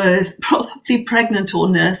and was probably pregnant or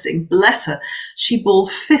nursing, bless her, she bore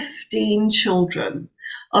 15 children,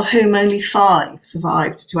 of whom only 5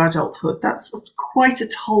 survived to adulthood. That's quite a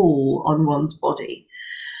toll on one's body.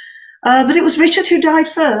 But it was Richard who died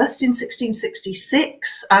first in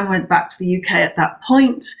 1666 and went back to the UK at that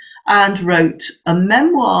point and wrote a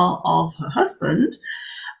memoir of her husband.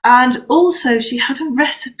 And also she had a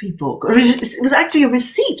recipe book, or it was actually a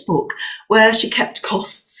receipt book where she kept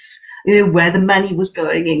costs, where the money was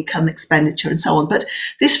going, income, expenditure, and so on. But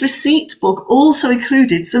this receipt book also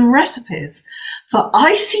included some recipes for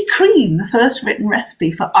icy cream, the first written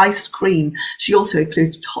recipe for ice cream. She also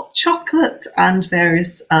included hot chocolate and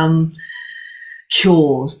various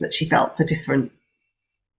cures that she felt for different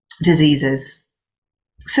diseases.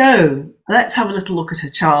 So let's have a little look at her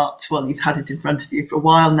chart. Well, you've had it in front of you for a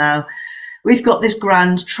while now. We've got this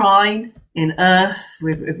grand prime in Earth.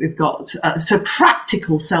 We've got so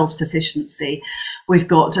practical self-sufficiency. We've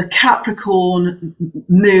got a Capricorn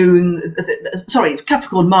moon,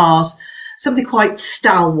 Capricorn Mars, something quite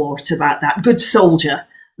stalwart about that, good soldier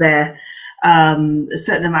there. A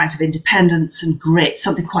certain amount of independence and grit,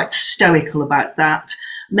 something quite stoical about that,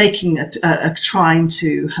 making a trine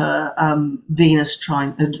to her Venus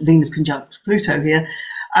conjunct Pluto here,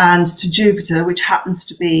 and to Jupiter, which happens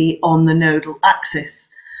to be on the nodal axis.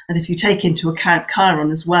 And if you take into account Chiron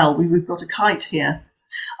as well, we've got a kite here.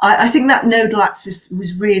 I think that nodal axis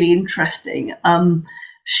was really interesting.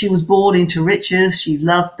 She was born into riches. She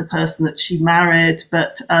loved the person that she married,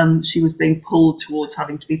 but she was being pulled towards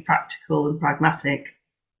having to be practical and pragmatic.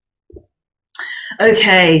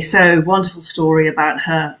 Okay, so wonderful story about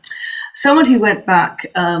her. Someone who went back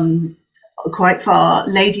quite far,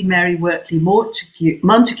 Lady Mary Wortley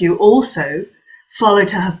Montagu also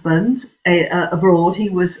followed her husband abroad. He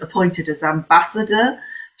was appointed as ambassador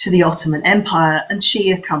to the Ottoman Empire, and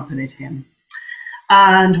she accompanied him.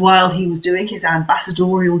 And while he was doing his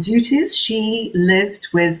ambassadorial duties, she lived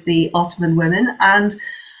with the Ottoman women, and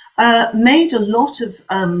made a lot of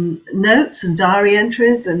notes and diary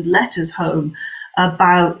entries and letters home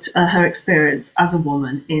about her experience as a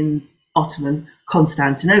woman in Ottoman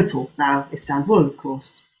Constantinople, now Istanbul, of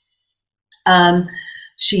course.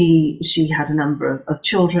 She had a number of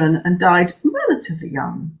children and died relatively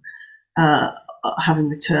young, having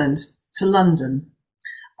returned to London.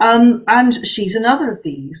 And she's another of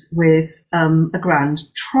these with a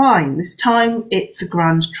grand trine. This time it's a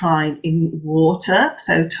grand trine in water.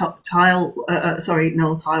 So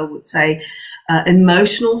Noel Tile would say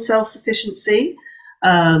emotional self-sufficiency.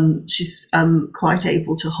 She's quite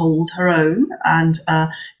able to hold her own and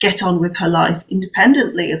get on with her life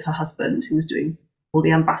independently of her husband, who was doing all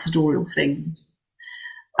the ambassadorial things.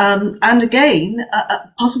 And again,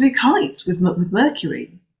 possibly kites with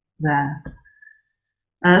Mercury there.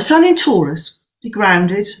 Sun in Taurus, be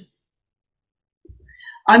grounded.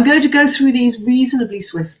 I'm going to go through these reasonably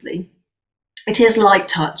swiftly. It is light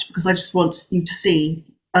touch because I just want you to see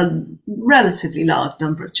a relatively large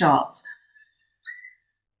number of charts.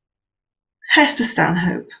 Hester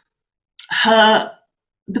Stanhope,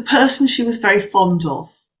 the person she was very fond of,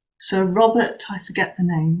 Sir Robert, I forget the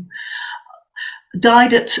name,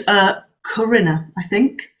 died at Corinna, I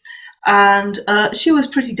think, and she was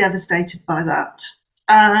pretty devastated by that.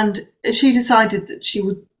 And she decided that she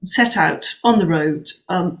would set out on the road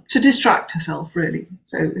to distract herself, really,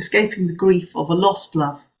 so escaping the grief of a lost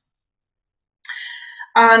love.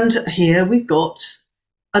 And here we've got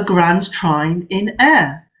a grand trine in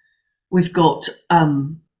air. We've got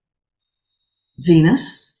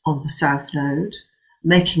Venus on the south node,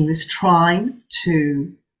 making this trine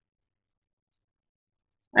to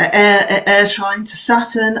air trine to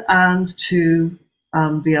Saturn and to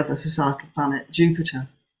the other societal planet, Jupiter.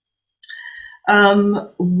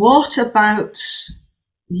 What about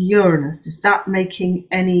Uranus? Is that making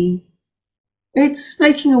any? It's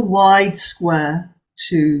making a wide square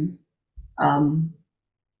to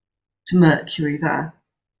Mercury there.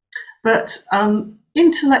 But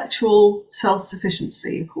intellectual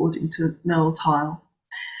self-sufficiency, according to Noel Tile.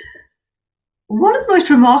 One of the most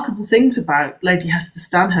remarkable things about Lady Hester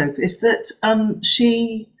Stanhope is that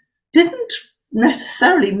she didn't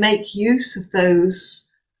necessarily make use of those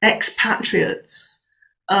expatriates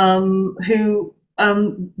who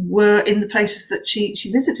were in the places that she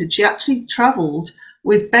visited. She actually travelled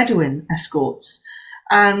with Bedouin escorts.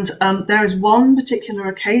 And there is one particular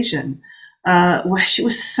occasion where she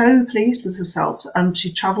was so pleased with herself.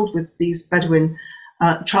 She travelled with these Bedouin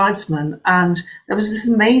tribesmen, and there was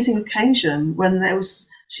this amazing occasion when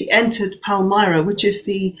she entered Palmyra, which is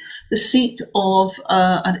the seat of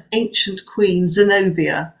an ancient queen,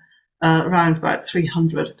 Zenobia, around about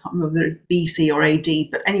 300. I can't remember whether it's BC or AD,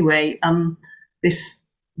 but anyway, this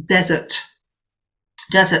desert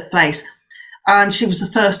place, and she was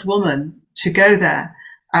the first woman to go there,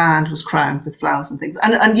 and was crowned with flowers and things.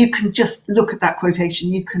 And you can just look at that quotation,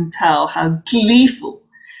 you can tell how gleeful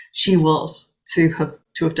she was to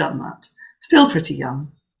have done that. Still pretty young.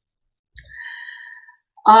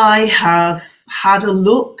 I have had a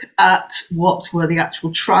look at what were the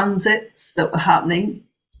actual transits that were happening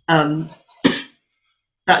that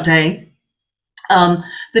day.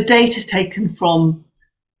 The date is taken from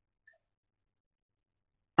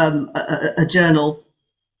a journal,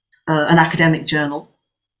 an academic journal.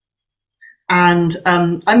 And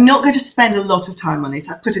I'm not going to spend a lot of time on it.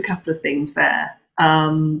 I put a couple of things there.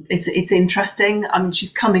 It's interesting. I mean,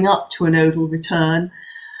 she's coming up to a nodal return.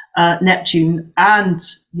 Neptune and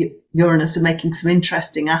Uranus are making some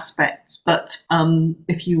interesting aspects. But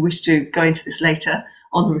if you wish to go into this later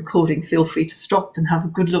on the recording, feel free to stop and have a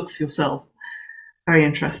good look for yourself. Very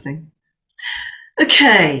interesting.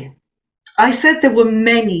 Okay, I said there were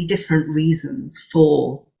many different reasons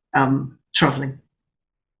for travelling.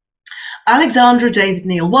 Alexandra David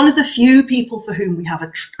Neal, one of the few people for whom we have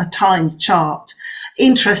a timed chart.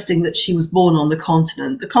 Interesting that she was born on the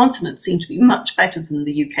continent. The continent seemed to be much better than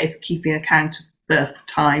the UK for keeping account of birth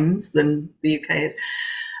times than the UK is.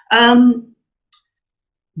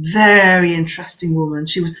 Very interesting woman.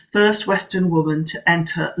 She was the first Western woman to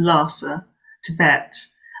enter Lhasa, Tibet,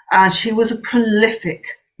 and she was a prolific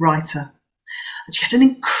writer. And she had an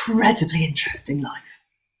incredibly interesting life.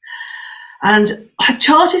 And her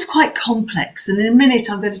chart is quite complex, and in a minute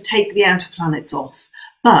I'm going to take the outer planets off.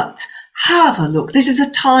 But have a look. This is a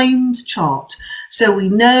timed chart, so we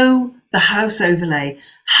know the house overlay.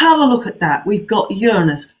 Have a look at that. We've got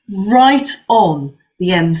Uranus right on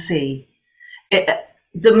the MC.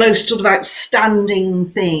 The most sort of outstanding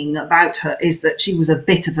thing about her is that she was a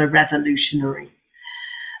bit of a revolutionary.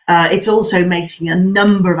 It's also making a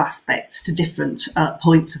number of aspects to different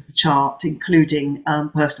points of the chart, including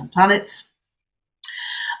personal planets.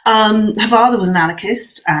 Her father was an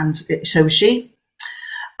anarchist, and so was she.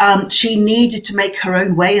 She needed to make her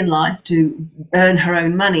own way in life to earn her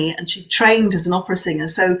own money, and she trained as an opera singer.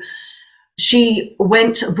 So she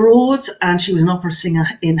went abroad, and she was an opera singer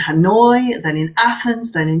in Hanoi, then in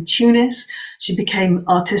Athens, then in Tunis. She became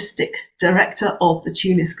artistic director of the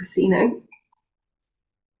Tunis Casino.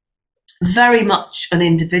 Very much an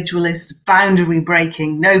individualist, boundary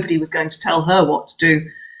breaking. Nobody was going to tell her what to do.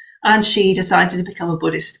 And she decided to become a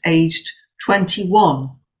Buddhist aged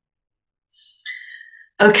 21.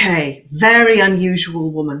 Okay, very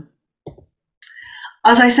unusual woman.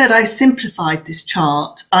 As I said, I simplified this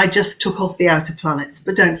chart. I just took off the outer planets,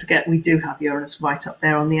 but don't forget we do have Uranus right up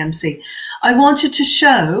there on the MC. I wanted to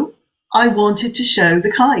show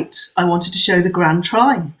the kite. I wanted to show the Grand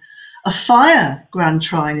Trine, a fire Grand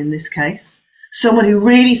Trine in this case. Someone who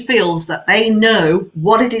really feels that they know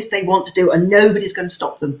what it is they want to do and nobody's going to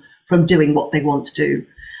stop them from doing what they want to do.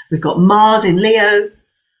 We've got Mars in Leo,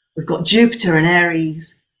 we've got Jupiter in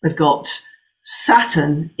Aries, we've got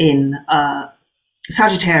Saturn in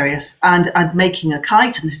Sagittarius, and making a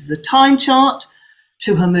kite, and this is a time chart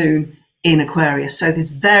to her moon in Aquarius. So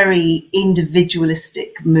this very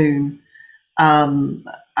individualistic moon, and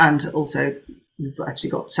also we've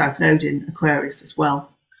actually got South Node in Aquarius as well.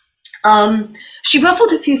 She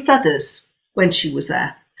ruffled a few feathers when she was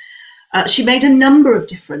there. She made a number of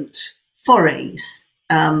different forays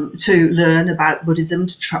to learn about Buddhism,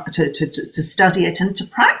 to study it and to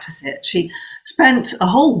practice it. She spent a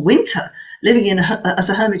whole winter living as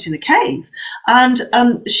a hermit in a cave, and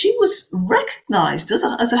she was recognised as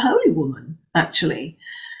a holy woman, actually.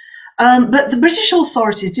 But the British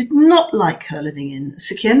authorities did not like her living in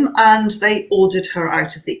Sikkim, and they ordered her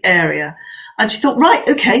out of the area. And she thought, right,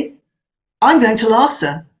 okay, I'm going to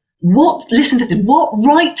Lhasa. Listen to this, what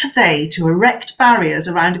right have they to erect barriers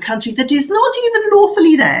around a country that is not even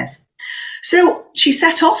lawfully theirs? So she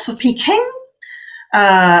set off for Peking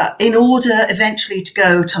in order eventually to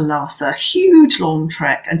go to Lhasa, huge long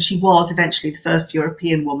trek, and she was eventually the first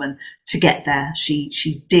European woman to get there.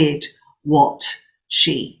 She did what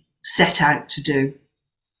she set out to do.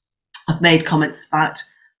 I've made comments about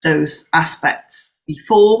those aspects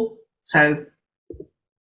before, so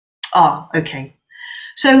okay.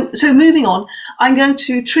 So moving on, I'm going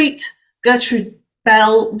to treat Gertrude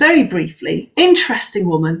Bell very briefly. Interesting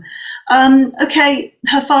woman. Okay,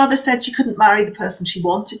 her father said she couldn't marry the person she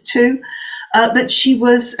wanted to, but she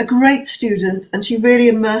was a great student, and she really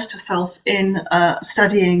immersed herself in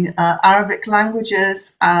studying Arabic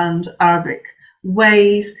languages and Arabic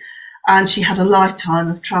ways, and she had a lifetime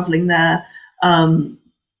of traveling there.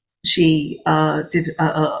 She did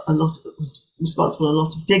a lot, was responsible for a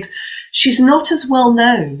lot of digs. She's not as well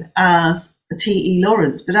known as T.E.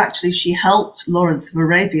 Lawrence, but actually she helped Lawrence of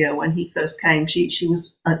Arabia when he first came. She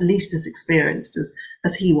was at least as experienced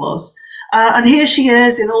as he was. And here she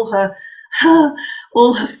is in all her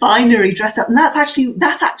finery, dressed up. And that's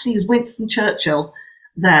actually Winston Churchill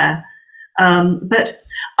there. But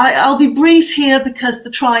I'll be brief here because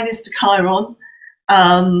the trine is to Chiron.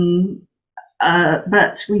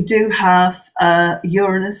 But we do have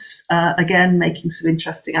Uranus, again, making some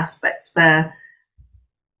interesting aspects there.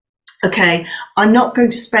 Okay, I'm not going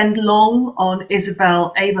to spend long on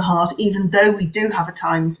Isabel Eberhard, even though we do have a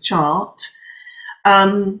times chart.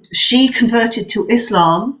 She converted to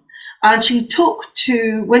Islam, and she took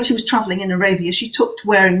to, when she was traveling in Arabia, she took to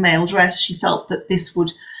wearing male dress. She felt that this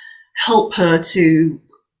would help her to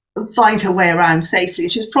find her way around safely.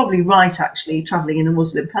 She was probably right, actually, traveling in a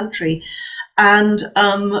Muslim country. And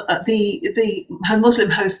her Muslim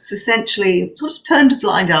hosts essentially sort of turned a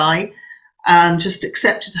blind eye and just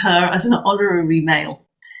accepted her as an honorary male.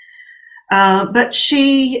 But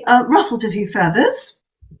she ruffled a few feathers,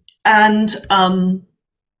 and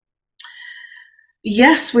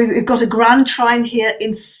yes, we've got a grand trine here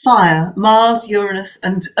in fire: Mars, Uranus,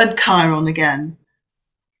 and Chiron again.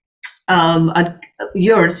 And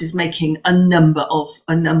Uranus is making a number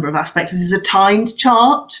of aspects. This is a timed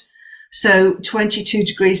chart. So 22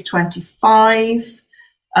 degrees 25,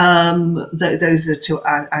 those are two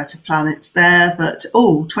outer planets there, but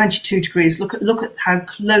 22 degrees, look at how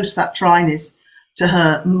close that trine is to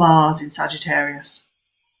her Mars in Sagittarius.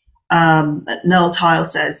 Noel Tile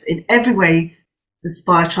says, in every way, the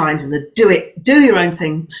fire trine is a do your own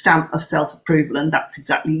thing stamp of self-approval, and that's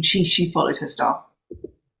exactly, she followed her star.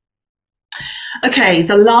 Okay,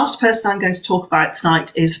 the last person I'm going to talk about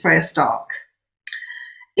tonight is Freya Stark.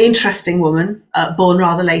 Interesting woman, born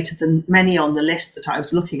rather later than many on the list that I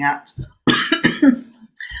was looking at.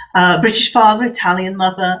 British father, Italian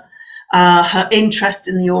mother. Her interest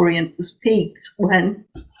in the Orient was piqued when,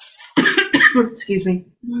 excuse me,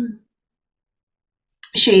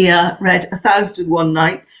 she read 1001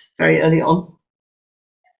 Nights very early on.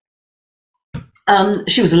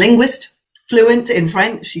 She was a linguist, fluent in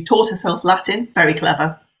French. She taught herself Latin, very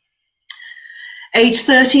clever. Age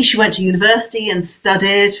 30, she went to university and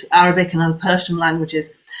studied Arabic and other Persian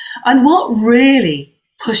languages. And what really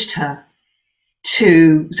pushed her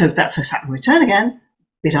to, so that's her Saturn return again, a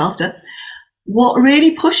bit after, what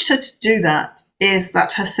really pushed her to do that is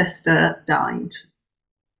that her sister died,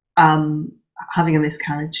 having a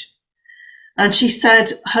miscarriage. And she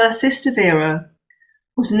said her sister Vera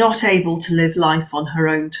was not able to live life on her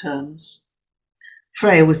own terms.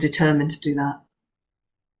 Freya was determined to do that.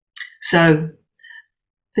 So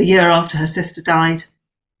the year after her sister died,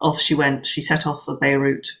 off she went. She set off for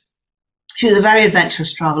Beirut. She was a very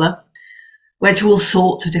adventurous traveller, went to all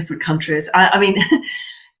sorts of different countries. I mean,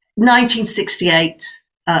 1968,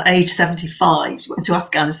 age 75, she went to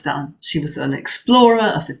Afghanistan. She was an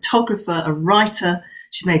explorer, a photographer, a writer.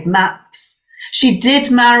 She made maps. She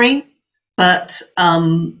did marry, but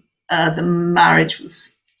the marriage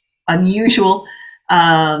was unusual.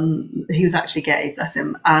 He was actually gay, bless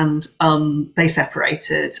him, and they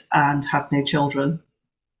separated and had no children.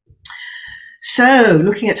 So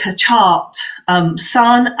looking at her chart,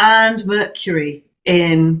 Sun and Mercury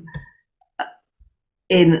in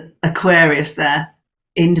Aquarius there,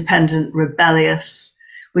 independent, rebellious.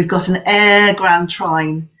 We've got an air grand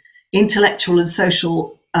trine, intellectual and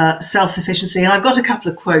social self-sufficiency. And I've got a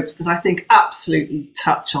couple of quotes that I think absolutely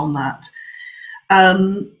touch on that.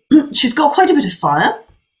 She's got quite a bit of fire.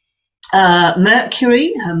 Her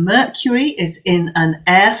Mercury is in an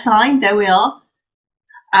air sign, there we are.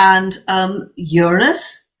 And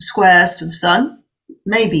Uranus squares to the sun,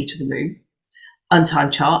 maybe to the moon.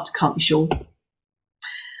 Untimed chart, can't be sure.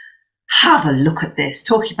 Have a look at this,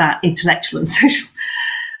 talking about intellectual and social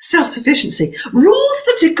self-sufficiency. Rules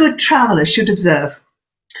that a good traveller should observe.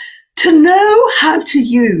 To know how to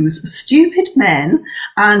use stupid men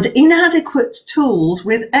and inadequate tools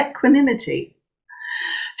with equanimity.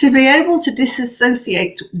 To be able to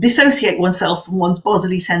dissociate oneself from one's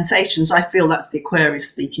bodily sensations. I feel that's the Aquarius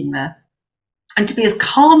speaking there. And to be as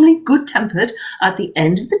calmly good-tempered at the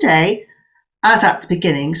end of the day as at the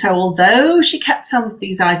beginning. So although she kept some of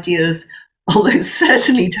these ideas, although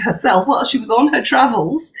certainly to herself while she was on her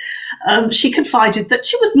travels, she confided that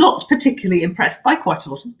she was not particularly impressed by quite a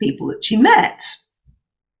lot of the people that she met.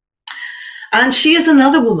 And she is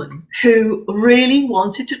another woman who really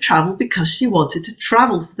wanted to travel because she wanted to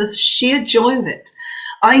travel for the sheer joy of it.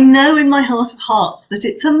 I know in my heart of hearts that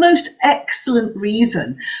it's a most excellent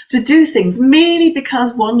reason to do things merely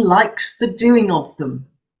because one likes the doing of them.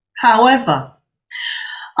 However,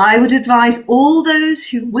 I would advise all those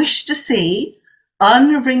who wish to see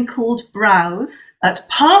unwrinkled brows at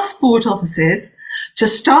passport offices to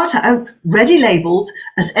start out ready labelled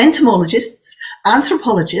as entomologists,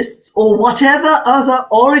 anthropologists, or whatever other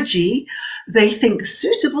ology they think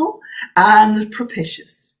suitable and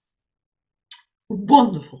propitious.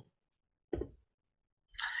 Wonderful.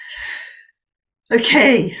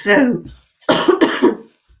 Okay, so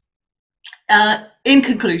in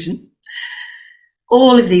conclusion,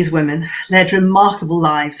 all of these women led remarkable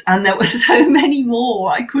lives, and there were so many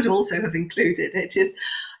more I could also have included. It is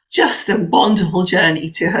just a wonderful journey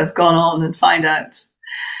to have gone on and find out.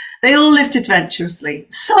 They all lived adventurously.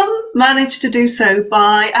 Some managed to do so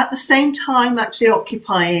by, at the same time, actually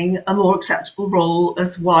occupying a more acceptable role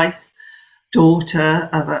as wife, daughter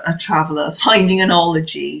of a traveller, finding an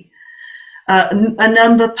ology. A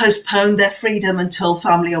number postponed their freedom until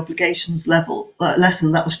family obligations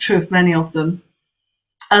lessened. That was true of many of them.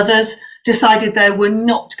 Others decided they were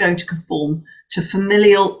not going to conform to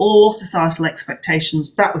familial or societal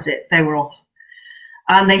expectations. That was it, they were off.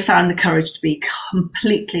 And they found the courage to be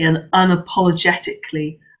completely and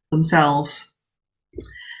unapologetically themselves.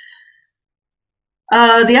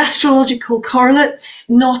 The astrological correlates,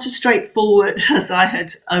 not as straightforward as I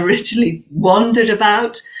had originally wondered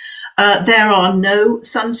about. There are no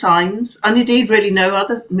sun signs, and indeed really no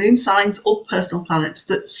other moon signs or personal planets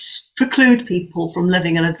that preclude people from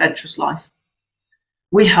living an adventurous life.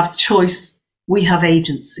 We have choice, we have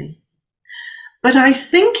agency. But I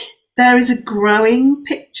think there is a growing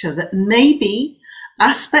picture that maybe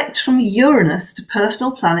aspects from Uranus to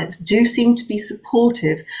personal planets do seem to be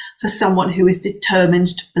supportive for someone who is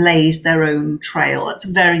determined to blaze their own trail. That's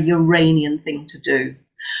a very Uranian thing to do.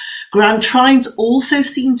 Grand trines also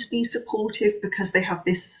seem to be supportive because they have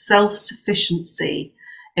this self-sufficiency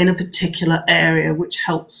in a particular area which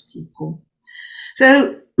helps people.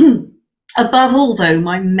 So Above all, though,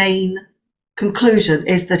 my main conclusion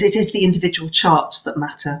is that it is the individual charts that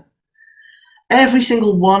matter. Every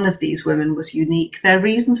single one of these women was unique. Their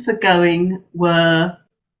reasons for going were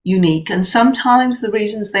unique, and sometimes the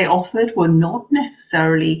reasons they offered were not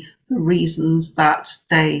necessarily the reasons that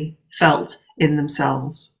they felt in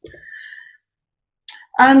themselves.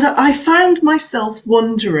 And I found myself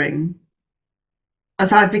wondering,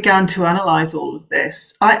 as I began to analyse all of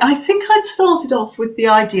this, I think I'd started off with the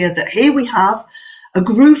idea that here we have a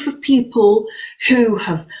group of people who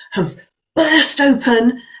have burst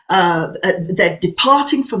open, they're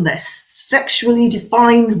departing from their sexually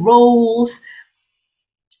defined roles.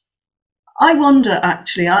 I wonder,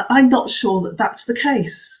 actually, I'm not sure that that's the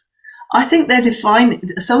case. I think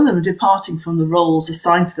some of them are departing from the roles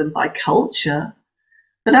assigned to them by culture,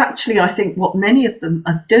 but actually I think what many of them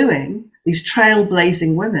are doing, these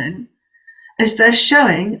trailblazing women, is they're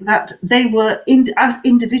showing that they were, as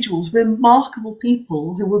individuals, remarkable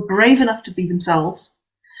people who were brave enough to be themselves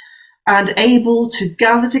and able to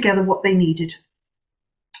gather together what they needed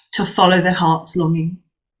to follow their heart's longing.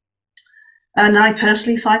 And I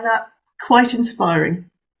personally find that quite inspiring.